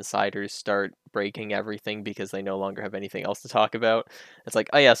when insiders start breaking everything because they no longer have anything else to talk about. It's like,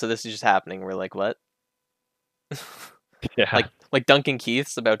 oh yeah, so this is just happening. We're like, what? Yeah. Like Duncan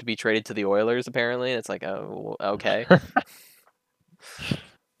Keith's about to be traded to the Oilers, apparently. And it's like, oh, okay.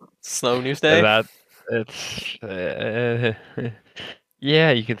 Slow news day.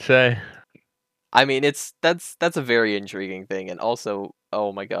 Yeah, you could say. I mean, that's a very intriguing thing, and also,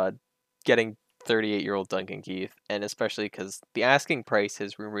 oh my God, getting 38-year-old Duncan Keith, and especially because the asking price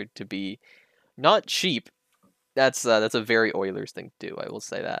is rumored to be not cheap. That's a very Oilers thing to do. I will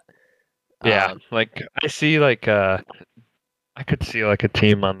say that. Yeah, like I see, like I could see like a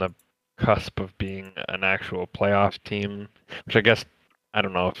team on the cusp of being an actual playoff team, which I guess I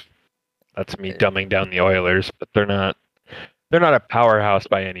don't know if that's me dumbing down the Oilers, but they're not a powerhouse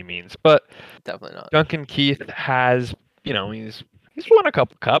by any means. But definitely not. Duncan Keith has, he's won a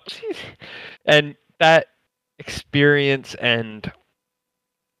couple cups, and that experience and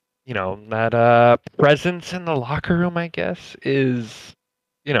that presence in the locker room, I guess, is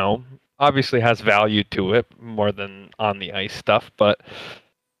obviously has value to it more than on the ice stuff. But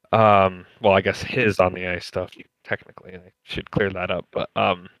well, I guess his on the ice stuff technically, I should clear that up. But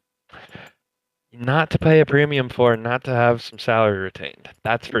not to pay a premium for, not to have some salary retained.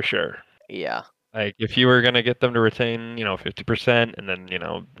 That's for sure. Yeah. Like, if you were going to get them to retain, 50% and then,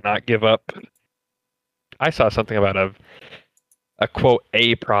 not give up. I saw something about a quote,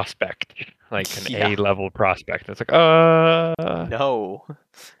 a prospect like an Yeah. A-level prospect. It's like, No.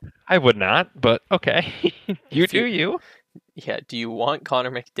 I would not, but okay. You If do you you. Yeah, do you want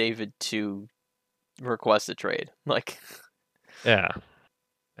Connor McDavid to request a trade? Like, Yeah.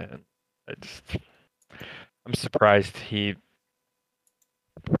 And I just, I'm surprised he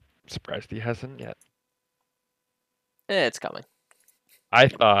hasn't yet. it's coming. I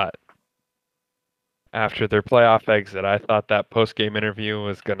thought after their playoff exit, I thought that post-game interview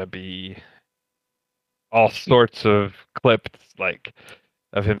was gonna be all sorts of clips, like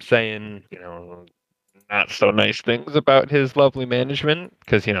of him saying, not so nice things about his lovely management,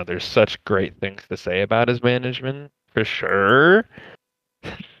 because there's such great things to say about his management for sure.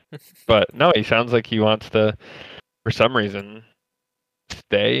 But no, he sounds like he wants to, for some reason,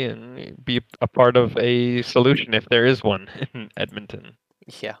 stay and be a part of a solution if there is one in Edmonton.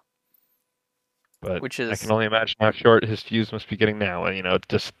 Yeah, But which I can is only imagine how short his fuse must be getting now. And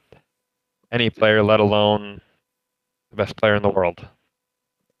just any player, let alone the best player in the world.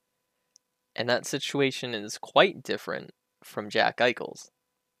 and that situation is quite different from Jack Eichel's,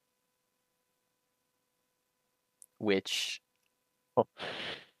 which Oh,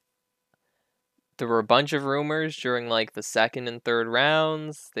 there were a bunch of rumors during like the second and third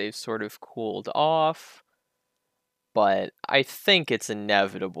rounds. They've sort of cooled off, but I think it's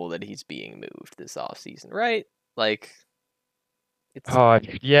inevitable that he's being moved this offseason, right? Like,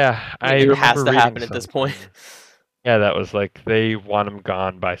 yeah, I it has remember to reading happen at this point. something. Yeah, that was like they want him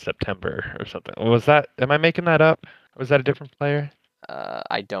gone by September or something. Was that? Am I making that up? Was that a different player?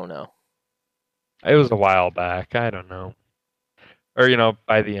 I don't know. It was a while back. I don't know. Or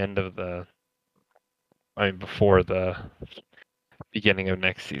by the end of before the beginning of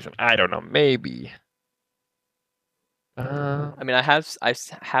next season. I don't know. Maybe. I mean, I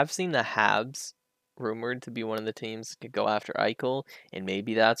have seen the Habs rumored to be one of the teams that could go after Eichel, and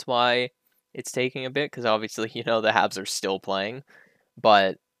maybe that's why it's taking a bit because obviously the Habs are still playing,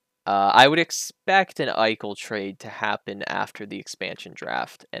 but I would expect an Eichel trade to happen after the expansion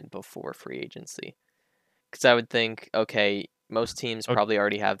draft and before free agency, because I would think okay, most teams Oh, probably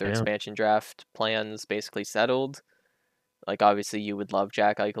already have their yeah. expansion draft plans basically settled. Like obviously you would love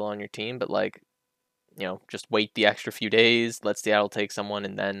Jack Eichel on your team, but like just wait the extra few days, let Seattle take someone,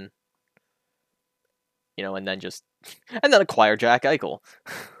 and then and then just and then acquire Jack Eichel.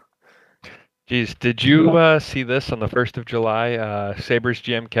 Geez, did you see this on the 1st of July? Sabres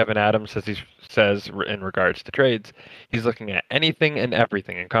GM Kevin Adams says in regards to trades, he's looking at anything and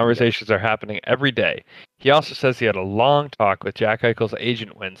everything, and conversations are happening every day. He also says he had a long talk with Jack Eichel's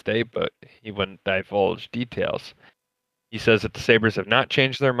agent Wednesday, but he wouldn't divulge details. He says that the Sabres have not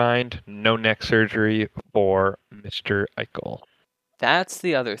changed their mind. No neck surgery for Mr. Eichel. That's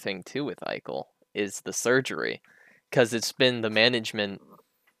the other thing too with Eichel is the surgery, because it's been the management,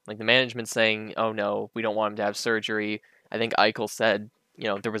 like the management saying, "Oh no, we don't want him to have surgery." I think Eichel said,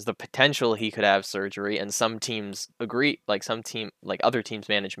 there was the potential he could have surgery, and some teams agree, like other teams'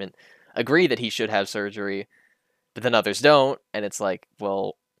 management agree that he should have surgery, but then others don't, and it's like,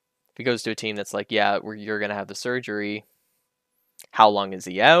 well, if he goes to a team that's like, "Yeah, you're gonna have the surgery," how long is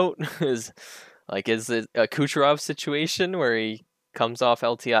he out? Is it a Kucherov situation where he comes off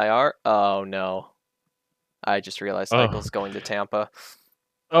LTIR? Oh no. I just realized Oh, Eichel's going to Tampa.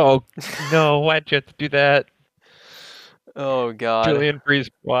 oh no! Why'd you have to do that, Oh god. Julian Breeze?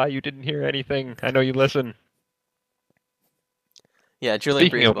 Why you didn't hear anything? I know you listen. Yeah, Julian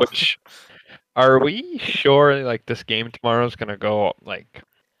Speaking of Breezeball. which, are we sure like this game tomorrow is gonna go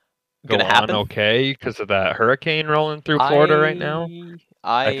Gonna on happen? okay because of that hurricane rolling through Florida right now?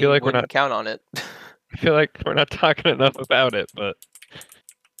 I I feel I like we're wouldn't not. count on it. I feel like we're not talking enough about it, but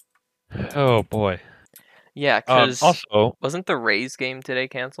oh boy. Yeah, cuz Also, wasn't the Rays game today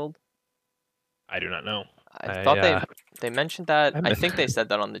canceled? I do not know. I I thought they mentioned that. I'm I think they said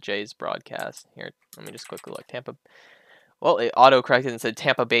that on the Jays broadcast. Here, let me just quickly look. Tampa. Well, it auto corrected and said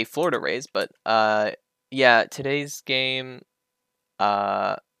Tampa Bay, Florida Rays, but yeah, today's game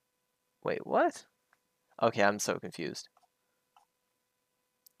uh wait, what? Okay, I'm so confused.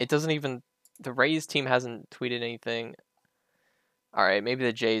 It doesn't even the Rays team hasn't tweeted anything. All right, maybe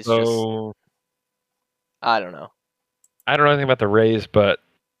the Jays just so I don't know. I don't know anything about the Rays, but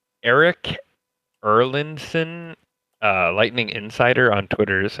Eric Erlinson, Lightning Insider on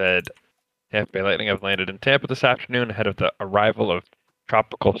Twitter said Tampa Bay Lightning have landed in Tampa this afternoon ahead of the arrival of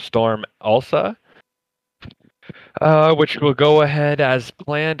Tropical Storm Elsa, which will go ahead as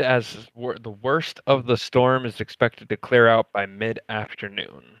planned as the worst of the storm is expected to clear out by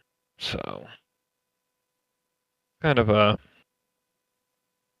mid-afternoon. So, kind of a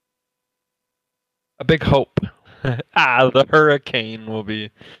big hope. The hurricane will be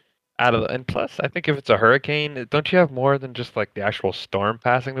out of and plus, I think if it's a hurricane, don't you have more than just like the actual storm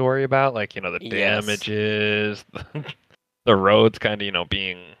passing to worry about? Like, the Yes. damages, the roads kind of,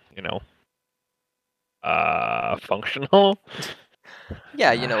 being, functional.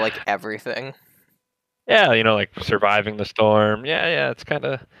 Yeah, like everything. Yeah, like surviving the storm. Yeah, yeah, it's kind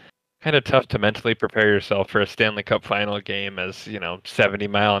of tough to mentally prepare yourself for a Stanley Cup final game as,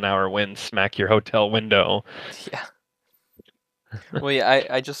 70-mile-an-hour winds smack your hotel window. Yeah. Well, yeah,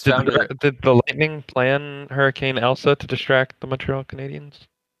 I just Did found the, it. did the Lightning plan Hurricane Elsa to distract the Montreal Canadiens?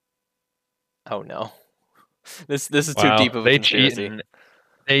 Oh no. This is too Wow, deep of a conspiracy.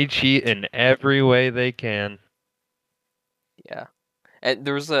 they cheat in every way they can. Yeah. And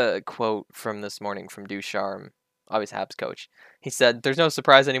there was a quote from this morning from Ducharme, obviously Habs coach. He said, "There's no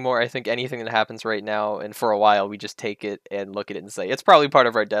surprise anymore. I think anything that happens right now, and for a while, we just take it and look at it and say it's probably part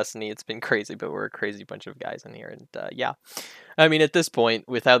of our destiny. It's been crazy, but we're a crazy bunch of guys in here." And yeah, I mean, at this point,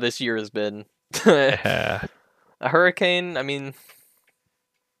 with how this year has been, a Yeah. hurricane. I mean,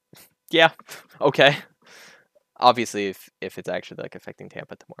 yeah, okay. Obviously, if it's actually like affecting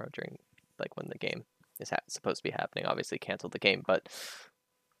Tampa tomorrow during like when the game is supposed to be happening, obviously cancel the game. But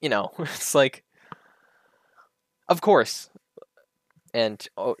it's like, of course. And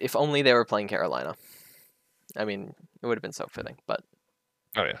if only they were playing Carolina. I mean, it would have been so fitting. But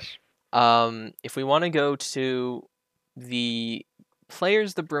Oh yes. if we want to go to the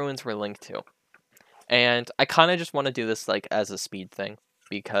players the Bruins were linked to, and I kind of just want to do this like as a speed thing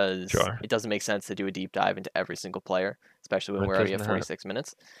because Sure. it doesn't make sense to do a deep dive into every single player, especially when It we're does already at not. 46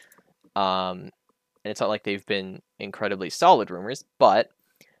 minutes. And it's not like they've been incredibly solid rumors, but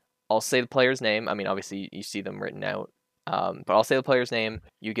I'll say the player's name. I mean, obviously you see them written out, but I'll say the player's name.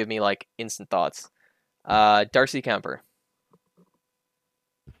 You give me like instant thoughts. Darcy Kemper.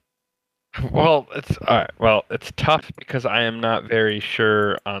 Well, it's all right. Well, it's tough because I am not very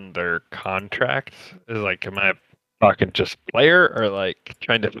sure on their contracts. Is like, am I talking just player or like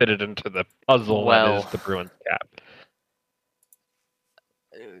trying to fit it into the puzzle that is Well, the Bruins cap?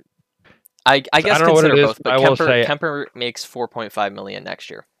 I So I guess don't know what it consider is, both, but but I will Kemper say, Kemper makes 4.5 million next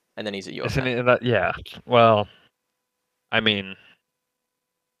year, and then he's a isn't UFA. it that? Yeah. Well, I mean,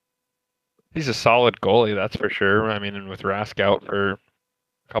 he's a solid goalie, that's for sure. I mean, and with Rask out for a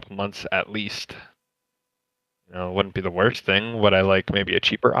couple months at least, it wouldn't be the worst thing. Would I like maybe a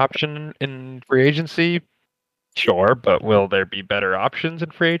cheaper option in free agency? Sure, but will there be better options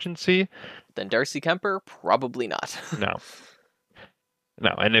in free agency? Then Darcy Kemper, probably not. No, no.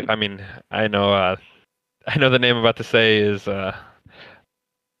 And if I mean, I know, I know the name I'm about to say is a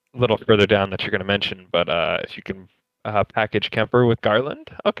little further down that you're going to mention, but if you can package Kemper with Garland,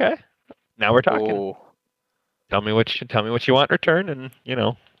 okay, now we're talking. Oh, Tell me what you want in return, and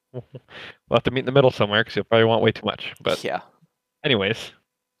we'll have to meet in the middle somewhere because you'll probably want way too much. But yeah. anyways,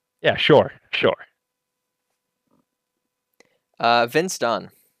 yeah, sure, sure. Vince Dunn.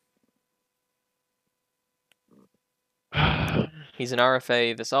 He's an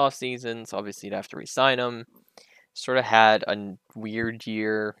RFA this offseason, so obviously you'd have to re-sign him. Sort of had a weird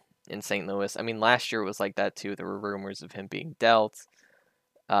year in St. Louis. I mean, last year was like that too. There were rumors of him being dealt.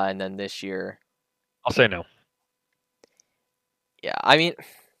 And then this year, I'll say no. yeah, I mean,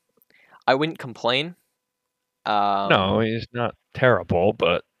 I wouldn't complain. No, he's not terrible,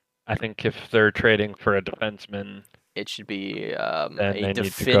 but I think if they're trading for a defenseman, It should be then a they need to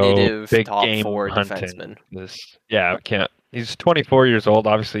go definitive big top game four hunting. defenseman. Yeah, can't. He's 24 years old.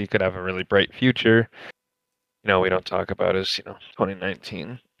 Obviously, he could have a really bright future. We don't talk about his,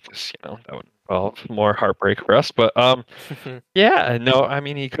 2019, because that would involve more heartbreak for us. But yeah, no, I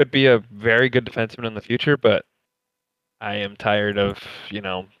mean he could be a very good defenseman in the future, but I am tired of,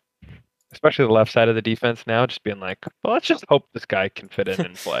 especially the left side of the defense now, just being like, well, let's just hope this guy can fit in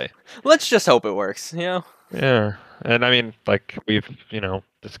and play. Let's just hope it works. Yeah, and I mean, like we've,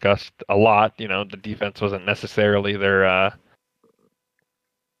 discussed a lot. The defense wasn't necessarily their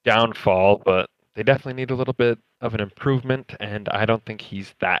downfall, but they definitely need a little bit of an improvement, and I don't think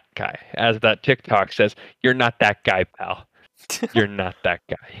he's that guy. As that TikTok says, you're not that guy, pal. You're not that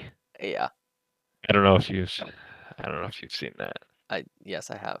guy. Yeah, I don't know if you've seen that. yes,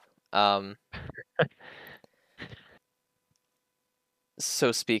 I have.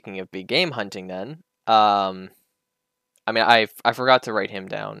 So speaking of big game hunting, then, I mean, I forgot to write him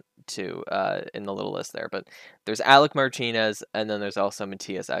down too in the little list there, but there's Alec Martinez, and then there's also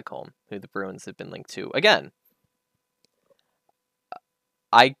Matthias Ekholm, who the Bruins have been linked to again.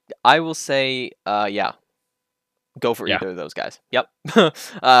 I will say, yeah, go for Yeah. either of those guys. Yep,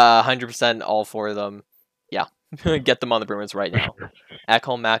 100% all four of them. Yeah, get them on the Bruins right now.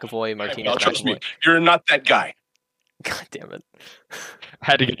 Ekholm, McAvoy, Martinez, Trust me, McAvoy. you're not that guy. God damn it.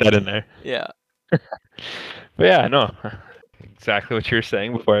 Had to get that in there. Yeah. But yeah, no, exactly what you were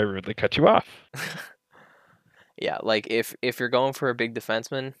saying before I rudely cut you off. Yeah, like if you're going for a big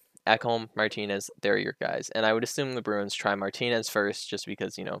defenseman, Ekholm, Martinez, they're your guys. And I would assume the Bruins try Martinez first just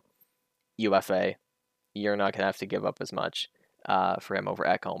because, UFA, you're not going to have to give up as much for him over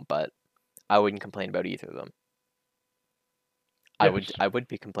Ekholm, but I wouldn't complain about either of them. Yes. I would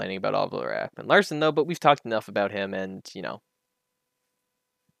be complaining about Oliver Ekman-Larsson though, but we've talked enough about him and,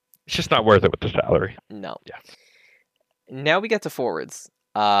 It's just not worth it with the salary. no. Yeah. Now we get to forwards.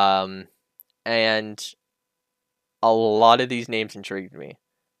 And a lot of these names intrigued me.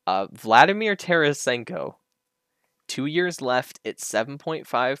 Vladimir Tarasenko, 2 years left at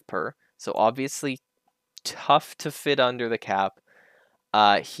 7.5 per, so obviously tough to fit under the cap.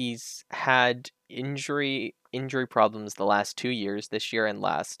 He's had injury problems the last 2 years, this year and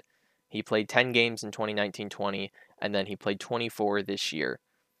last. He played 10 games in 2019-20, and then he played 24 this year.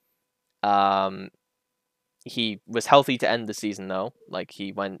 He was healthy to end the season though. Like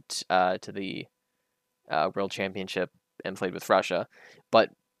he went to the World Championship and played with Russia, but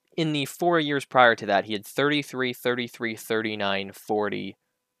in the 4 years prior to that, he had 33, 33, 39, 40.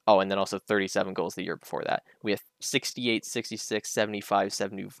 Oh, and then also 37 goals the year before that. We have 68, 66, 75,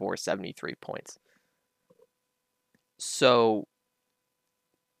 74, 73 points. So,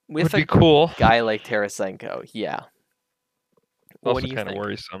 with Would be a cool. guy like Tarasenko, yeah. What Also do you kind of think?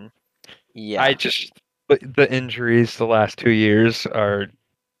 worrisome. Yeah. The injuries the last 2 years are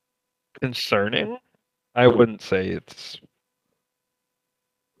concerning. I wouldn't say it's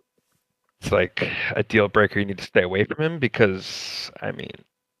like a deal breaker. You need to stay away from him because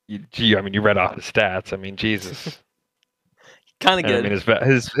you read off the stats. I mean, Jesus. Kind of And I mean,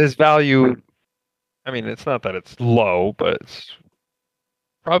 good. his value. I mean, it's not that it's low, but it's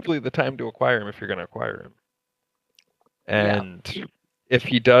probably the time to acquire him if you're going to acquire him. Yeah. And if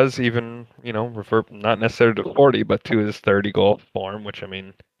he does even, revert not necessarily to 40, but to his 30 goal form, which I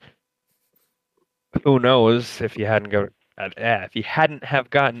mean, who knows if he hadn't have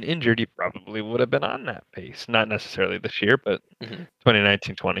gotten injured, he probably would have been on that pace. Not necessarily this year, but Mhm.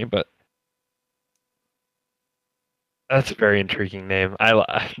 2019-20. But that's a very intriguing name.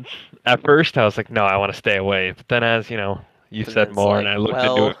 At first I was like, no, I want to stay away. But then as you But then said it's more, and like, I looked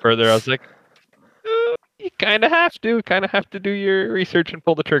into well, it further, I was like, you kind of have to do your research and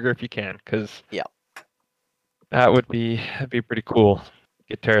pull the trigger if you can, because yeah. that'd be pretty cool.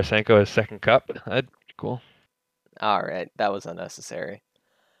 Get Tarasenko his second cup. That'd be cool. All right, that was unnecessary.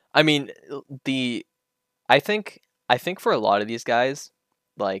 I mean, the I think for a lot of these guys,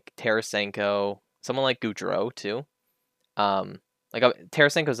 like Tarasenko, someone like Goudreau too. Like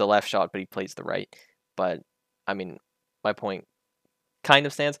Tarasenko's a left shot, but he plays the right. But I mean, my point kind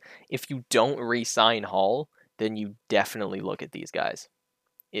of stands. If you don't re-sign Hall, then you definitely look at these guys.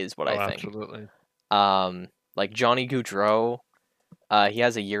 Is what Oh, I think. absolutely. Like Johnny Goudreau, he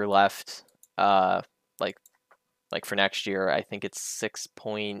has a year left. Like for next year, I think it's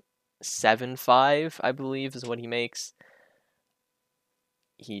 6.75, I believe, is what he makes.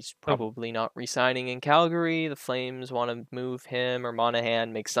 He's probably not re-signing in Calgary. The Flames want to move him or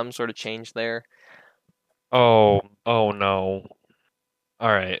Monahan, make some sort of change there. Oh no. All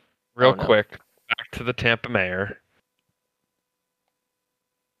right. Real Oh no. quick, back to the Tampa Mayor.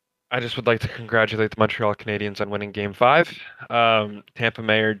 I just would like to congratulate the Montreal Canadiens on winning Game 5. Tampa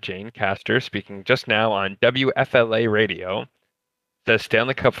Mayor Jane Castor, speaking just now on WFLA radio, says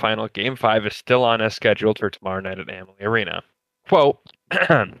Stanley Cup Final Game 5 is still on as scheduled for tomorrow night at Amalie Arena. Quote,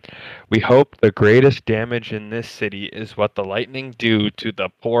 we hope the greatest damage in this city is what the Lightning do to the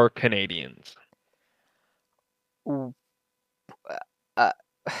poor Canadians. Uh,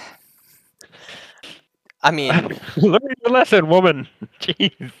 I mean, learn your lesson, woman.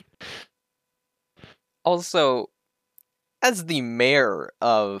 Jeez. also, as the mayor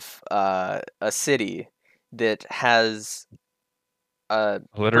of a city that has a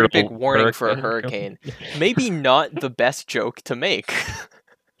pretty big Literal warning for a hurricane, maybe not the best joke to make.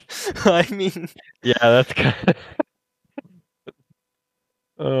 I mean, yeah, that's kind of...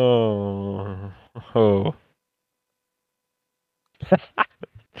 Oh.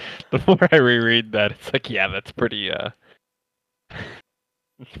 The more I reread that, it's like, yeah, that's pretty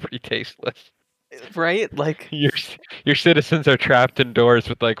it's pretty tasteless. right? Like Your citizens are trapped indoors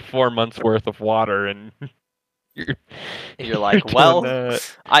with like 4 months worth of water, and you're you're like, doing well,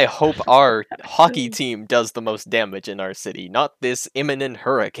 that. I hope our hockey team does the most damage in our city, not this imminent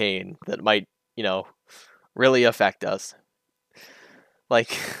hurricane that might, really affect us.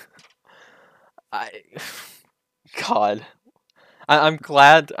 Like, I, God, I'm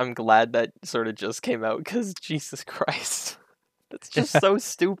glad. I'm glad that sort of just came out because Jesus Christ, that's just so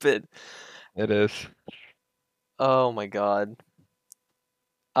stupid. It is. Oh my God.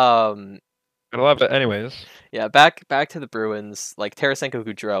 Um. I love it. Anyways. Yeah. Back to the Bruins. Like Tarasenko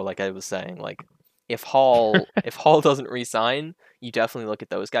Goudreau. Like I was saying. Like if Hall doesn't resign, you definitely look at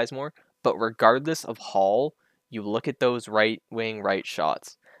those guys more. But regardless of Hall, you look at those right wing right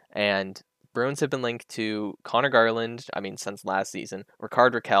shots, and Bruins have been linked to Connor Garland. I mean, since last season.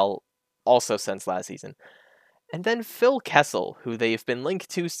 Rickard Rakell, also since last season. And then Phil Kessel, who they've been linked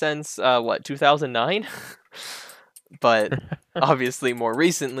to since what 2009, but obviously more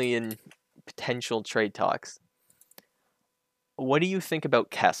recently in potential trade talks. What do you think about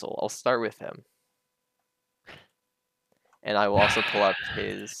Kessel? I'll start with him, and I will also pull up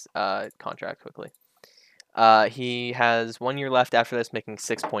his contract quickly. He has 1 year left after this, making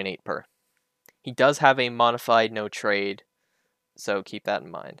 6.8 per. He does have a modified no trade, so keep that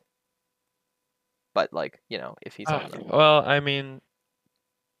in mind. But like if he's on the Well, I mean,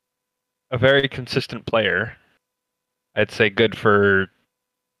 a very consistent player. I'd say good for.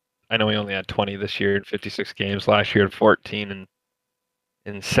 I know he only had 20 this year in 56 games. Last year, had 14 and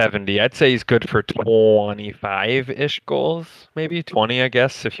in 70. I'd say he's good for 25-ish goals, maybe 20, I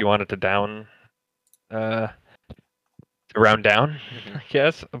guess, if you wanted to uh, round down, Mhm. I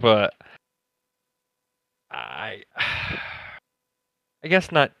guess. But I, I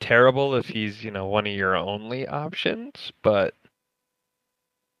guess not terrible if he's one of your only options, but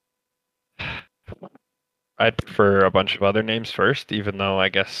I'd prefer a bunch of other names first, even though I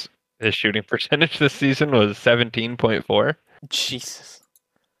guess his shooting percentage this season was 17.4. Jesus.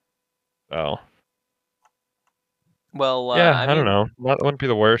 So Well, yeah, I I don't mean, know. That wouldn't be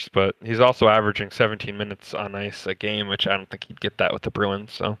the worst, but he's also averaging 17 minutes on ice a game, which I don't think he'd get that with the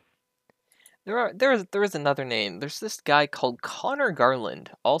Bruins. So there is another name. There's this guy called Connor Garland,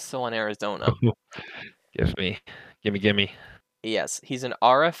 also on Arizona. give me, gimme. Yes, he's an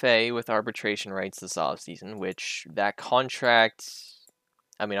RFA with arbitration rights this offseason, which that contract,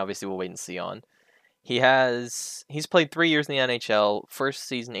 I mean, obviously we'll wait and see on. He's played 3 years in the NHL. First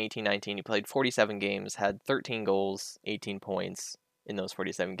season 18-19, he played 47 games, had 13 goals, 18 points in those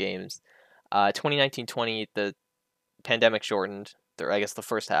 47 games. 2019-20, the pandemic shortened, I guess the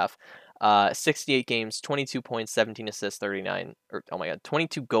first half. 68 games, 22 points, 17 assists, 39 or oh my god,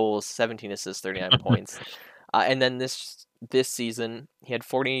 22 goals, 17 assists, 39 points. And then this season, he had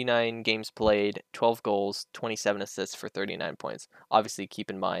 49 games played, 12 goals, 27 assists for 39 points. Obviously, keep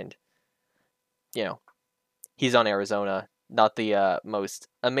in mind, you know, he's on Arizona, not the most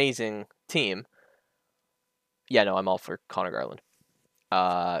amazing team. Yeah, no, I'm all for Connor Garland.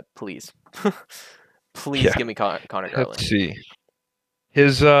 Please. Please Yeah. give me Connor Garland. Let's see.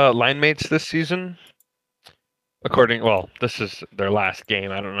 His line mates this season, well, this is their last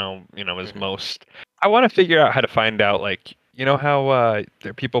game. I don't know, his most. I want to figure out how to find out, like, how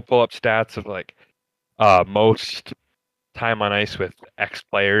there people pull up stats of like most time on ice with X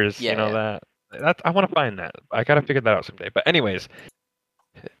players. Yeah. That I want to find that. I gotta figure that out someday. But anyways,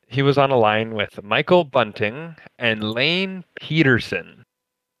 he was on a line with Michael Bunting and Lane Peterson.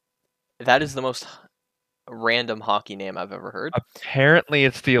 That is the most random hockey name I've ever heard. Apparently,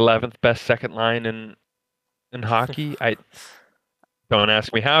 it's the 11th best second line in hockey. I don't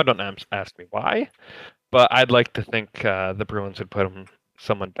ask me how, don't ask me why, but I'd like to think the Bruins would put him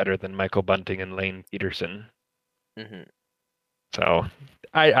someone better than Michael Bunting and Lane Peterson. Mm-hmm. So,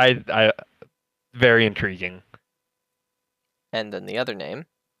 I very intriguing. And then the other name,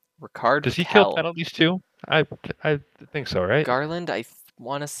 Rickard Does he kill Rakell. penalties too? I think so, right? Garland, I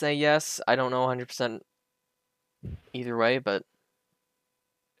want to say yes. I don't know 100% either way, but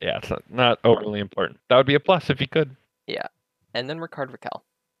Yeah, it's not overly important. That would be a plus if he could. yeah. And then Rickard Rakell.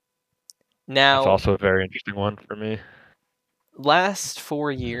 That's Now, also a very interesting one for me. last 4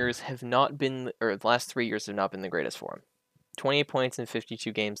 years have not been, or the last 3 years have not been the greatest for him. 28 points in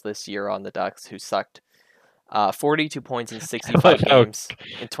 52 games this year on the Ducks, who sucked. 42 points in 65 games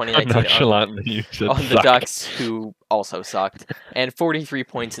in How 2019 nonchalantly you said on the sucked. Ducks, who also sucked, and 43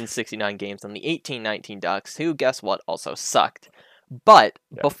 points in 69 games on the 18-19 Ducks, who, guess what, also sucked. But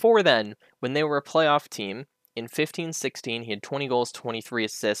Yeah. before then, when they were a playoff team, in 15-16, he had 20 goals, 23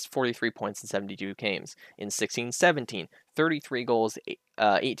 assists, 43 points in 72 games. In 16-17, 33 goals,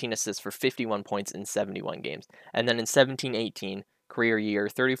 18 assists for 51 points in 71 games. And then in 17-18, career year,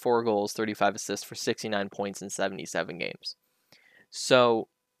 34 goals, 35 assists for 69 points in 77 games. So,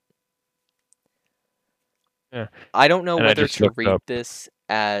 Yeah. I don't know And I whether just to looked read up. this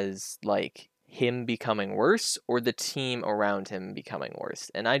as like him becoming worse or the team around him becoming worse.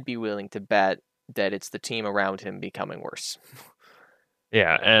 And I'd be willing to bet that it's the team around him becoming worse.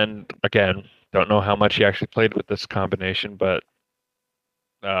 Yeah, and again, don't know how much he actually played with this combination, but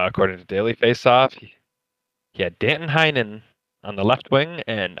according to Daily Faceoff, he had Danton Heinen on the left wing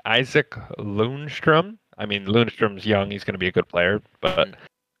and Isaac Lundstrom. I mean, Lundstrom's young; he's going to be a good player, but Mhm.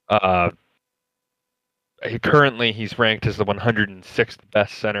 uh, he's ranked as the 106th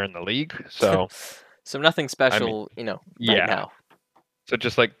best center in the league. So, So nothing I mean, special, right yeah. now. So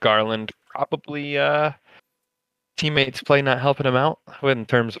just like Garland, probably teammates play not helping him out in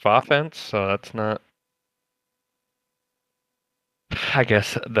terms of offense. So that's not, I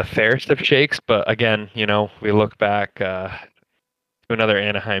guess, the fairest of shakes. But again, we look back to another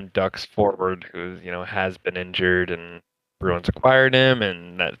Anaheim Ducks forward who, has been injured and Bruins acquired him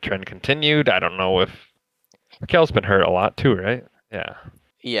and that trend continued. I don't know if Raquel's been hurt a lot too, right? Yeah.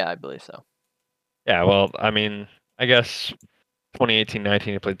 Yeah, I believe so. Yeah, well, I mean, I guess 2018-19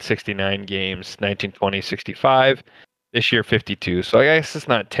 he played 69 games, 1920 65. This year 52. So I guess it's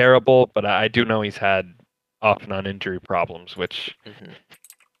not terrible, but I do know he's had off and on injury problems, which Hmm.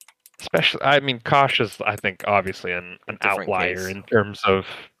 especially I mean Kosh is I think obviously an Different outlier case. in terms of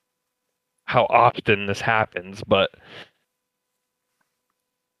how often this happens, but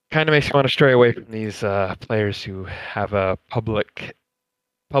kind of makes you want to stray away from these players who have a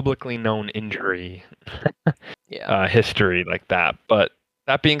publicly known injury Yeah. history like that. But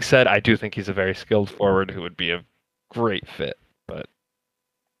that being said, I do think he's a very skilled forward who would be a great fit. But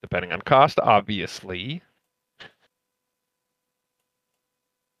depending on cost, obviously.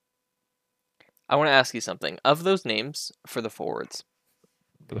 I want to ask you something. Of those names for the forwards,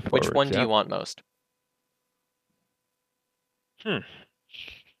 For the which one forwards, do yeah. you want most? Hmm.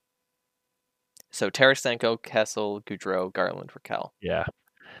 So Tarasenko, Kessel, Goudreau, Garland, Raquel. Yeah.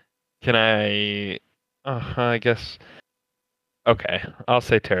 Can I? I guess. Okay, I'll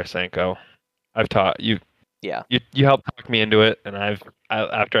say Tarasenko. I've taught you. Yeah. You helped talk me into it, and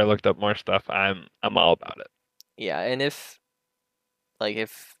after I looked up more stuff, I'm all about it. Yeah, and if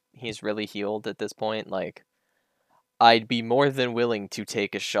he's really healed at this point, like I'd be more than willing to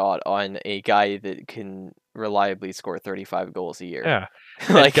take a shot on a guy that can reliably score 35 goals a year. Yeah.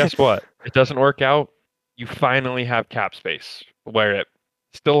 And Like, guess what? It doesn't work out. You finally have cap space where it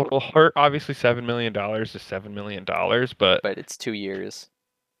still will hurt. Obviously, $7 million is $7 million, but but it's 2 years.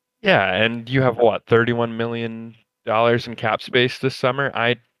 yeah, and you have what, $31 million in cap space this summer?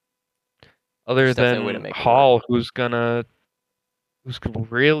 Other There's definitely a way to than make it work. Hall, who's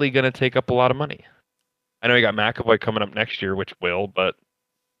really gonna take up a lot of money. I know you got McAvoy coming up next year, which will, but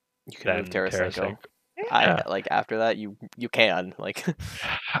You can move then Tarasenko. Tarasenko. I Yeah. like after that you can like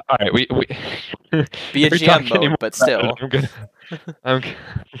All right, we be a if we GM talk mode, anymore but about it, still. I'm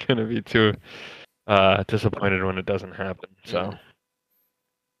gonna be too disappointed when it doesn't happen. So Mm.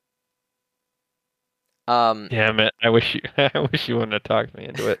 Um, damn it, I wish you I wish you wouldn't have talked me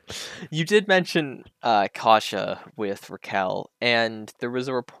into it. you did mention Kasha with Raquel, and there was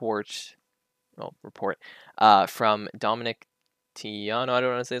a report from Dominic Tiano. I don't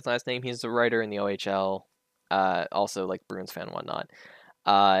want to say his last name. He's a writer in the OHL, also like Bruins fan and whatnot.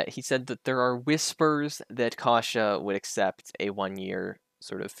 He said that there are whispers that Kasha would accept a 1 year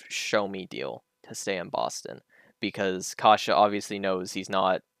sort of show me deal to stay in Boston because Kasha obviously knows he's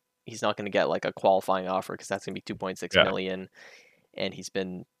not going to get like a qualifying offer because that's going to be 2.6 Yeah, million and he's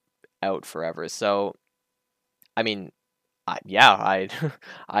been out forever. So, I mean, yeah, I'd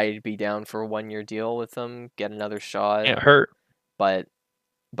I'd be down for a 1 year deal with him, get another shot, can't hurt. but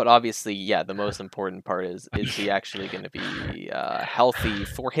obviously, yeah, the most important part is he actually going to be healthy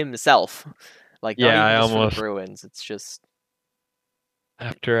for himself? Like not Yeah, even I just for the almost Bruins. It's just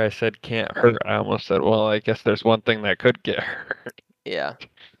after I said can't hurt, I almost said, well, I guess there's one thing that could get hurt. yeah.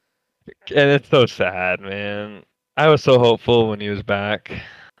 And it's so sad, man. I was so hopeful when he was back,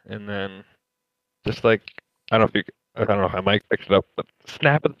 and then just like I don't know if Mike picked it up, but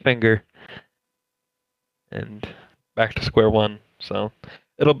snap of the finger and back to square one. So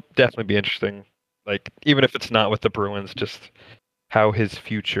it'll definitely be interesting. Like even if it's not with the Bruins, just how his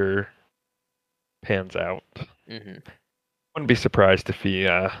future pans out. Hmm. Wouldn't be surprised if he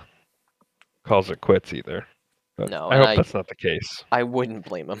calls it quits either. But No, I and hope I that's not the case. I wouldn't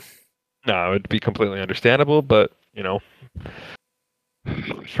blame him. No, it'd be completely understandable, but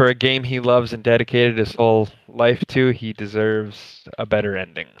for a game he loves and dedicated his whole life to, he deserves a better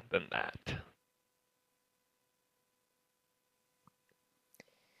ending than that.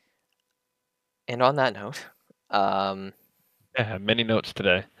 And on that note, um, I have many notes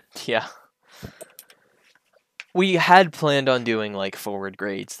today. yeah. We had planned on doing like forward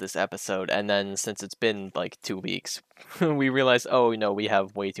grades this episode, and then since it's been like 2 weeks, we realized, oh no, we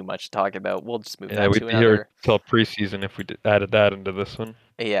have way too much to talk about. We'll just move Yeah, that we'd to be here another. till preseason if we added that into this one.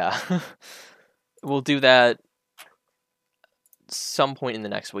 Yeah, we'll do that some point in the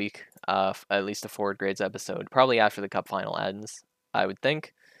next week. At least a forward grades episode, probably after the cup final ends, I would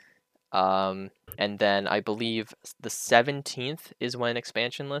think. And then I believe the 17th is when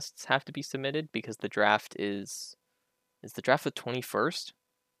expansion lists have to be submitted because the draft is the draft the 21st,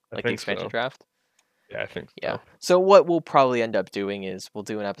 I like the think expansion so. draft. Yeah, I think Yeah. so. So what we'll probably end up doing is we'll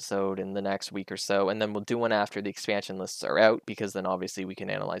do an episode in the next week or so, and then we'll do one after the expansion lists are out, because then obviously we can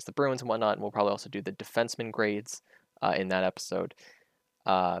analyze the Bruins and whatnot, and we'll probably also do the defenseman grades in that episode,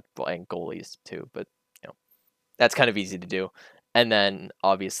 and goalies too. But that's kind of easy to do. And then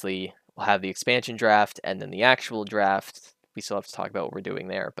obviously we'll have the expansion draft and then the actual draft. We still have to talk about what we're doing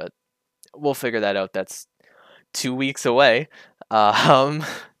there, but we'll figure that out. That's 2 weeks away. Um,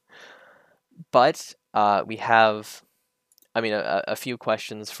 but we have, a few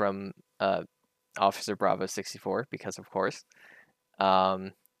questions from Officer Bravo 64, because of course.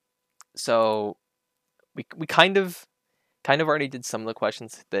 So we kind of already did some of the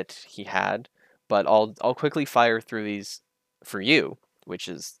questions that he had, but I'll quickly fire through these for you, which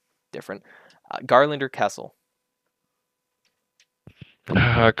is different. Garland or Kessel?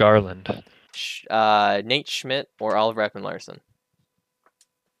 Garland. Nate Schmidt or Oliver Ekman-Larsson?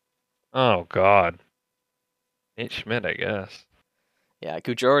 Oh God. Nate Schmidt, I guess. Yeah,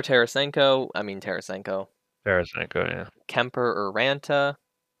 Gaudreau or Tarasenko? Tarasenko. Tarasenko, yeah. Kemper or Ranta?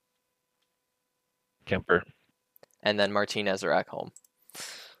 Kemper. And then Martinez or Ekholm?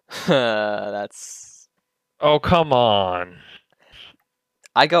 That's... Oh, come on.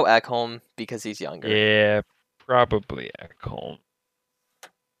 I go Ekholm because he's younger. Yeah, probably Ekholm.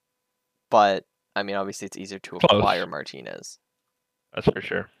 But, obviously it's easier to acquire Martinez. That's for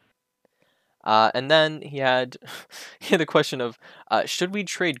sure. And then he had the question of, should we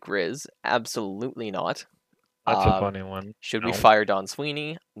trade Grizz? Absolutely not. That's a funny one. Should we fire Don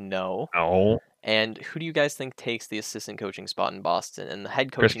Sweeney? No. No. And who do you guys think takes the assistant coaching spot in Boston and the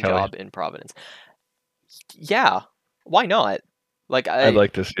head coaching job in Providence? Yeah, why not? I'd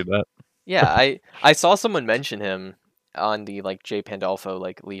like to see that. Yeah, I saw someone mention him on the Jay Pandolfo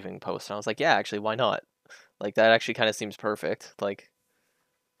leaving post, and I was like, yeah, actually, why not? That actually kind of seems perfect.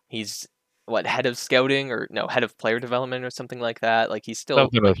 He's head of scouting, or no, head of player development or something like that. He's still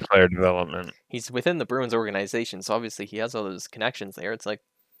something with player development. He's within the Bruins organization, so obviously he has all those connections there. It's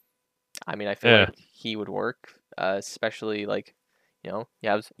I feel like he would work, especially you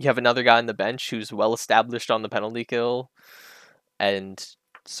have another guy on the bench who's well established on the penalty kill, and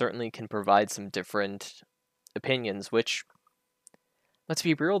certainly can provide some different opinions. Which, let's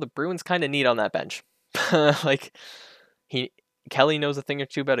be real, the Bruins kind of need on that bench. Kelly knows a thing or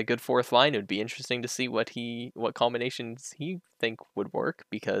two about a good fourth line. It would be interesting to see what combinations he think would work,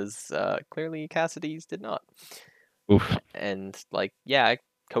 because clearly Cassidy's did not. Oof. And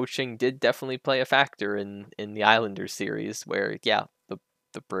coaching did definitely play a factor in the Islanders series, where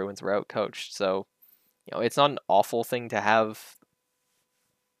the Bruins were out coached. So it's not an awful thing to have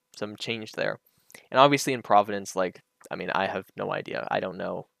some change there. And obviously in Providence, I have no idea. I don't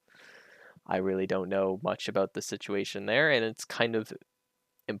know. I really don't know much about the situation there, and it's kind of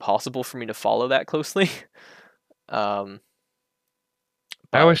impossible for me to follow that closely. I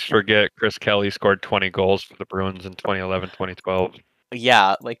always forget Chris Kelly scored 20 goals for the Bruins in 2011, 2012.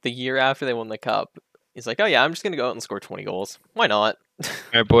 Yeah, the year after they won the cup, he's like, oh yeah, I'm just going to go out and score 20 goals. Why not? All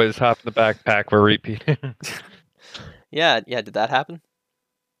right, boys, hop in the backpack. We're repeating. Yeah, did that happen?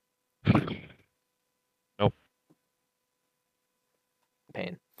 Nope.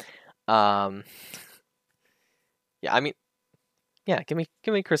 Pain. Give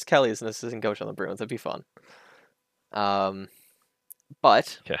me Chris Kelly as an assistant coach on the Bruins. That'd be fun.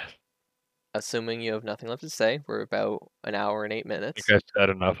 But yeah, assuming you have nothing left to say, we're about an hour and 8 minutes. I think I've said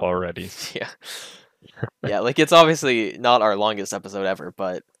enough already. Yeah. Yeah, it's obviously not our longest episode ever,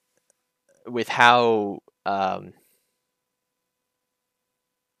 but with how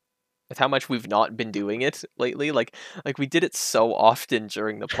much we've not been doing it lately, we did it so often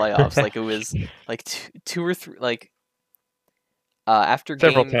during the playoffs. It was two or three, after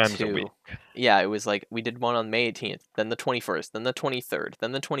several game times 2. a week. Yeah, it was we did one on May 18th, then the 21st, then the 23rd,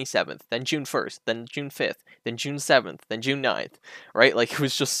 then the 27th, then June 1st, then June 5th, then June 7th, then June 9th, right? It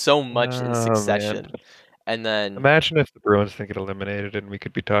was just so much in succession. Man. And then imagine if the Bruins think it eliminated and we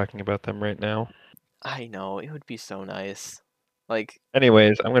could be talking about them right now. I know, it would be so nice.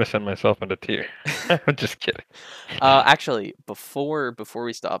 Anyways, I'm gonna send myself into tier. I'm just kidding. Actually, before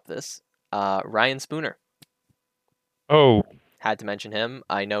we stop this, Ryan Spooner. Oh, Had to mention him.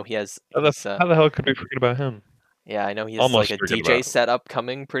 I know he has how the he's how the hell could we forget about him? yeah, I know he has like Almost a forget DJ about him. setup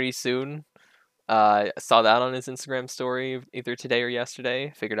coming pretty soon. Saw that on his Instagram story either today or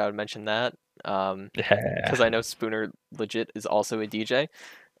yesterday. Figured I would mention that. Yeah. Because I know Spooner legit is also a DJ.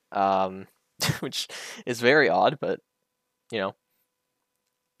 Um, which is very odd, but you know.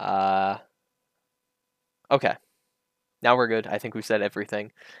 Uh, okay. Now we're good. I think we've said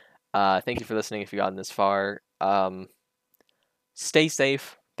everything. Thank you for listening if you've gotten this far. Stay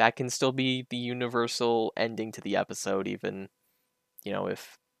safe. That can still be the universal ending to the episode, even,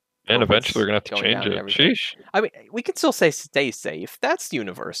 if And eventually Corwit's we're gonna have to going change down and it. everything. Sheesh. I mean, we can still say stay safe. That's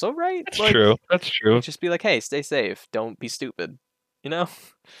universal, right? That's Like, true. That's we true. just be like, hey, stay safe. Don't be stupid. You know?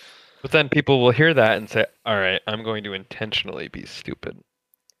 But then people will hear that and say, "All right, I'm going to intentionally be stupid."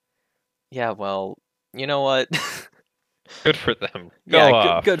 Yeah, well, you know what? Good for them. Yeah,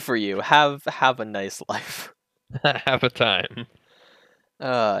 Go good off. for you. Have a nice life. Have a time.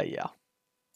 Yeah.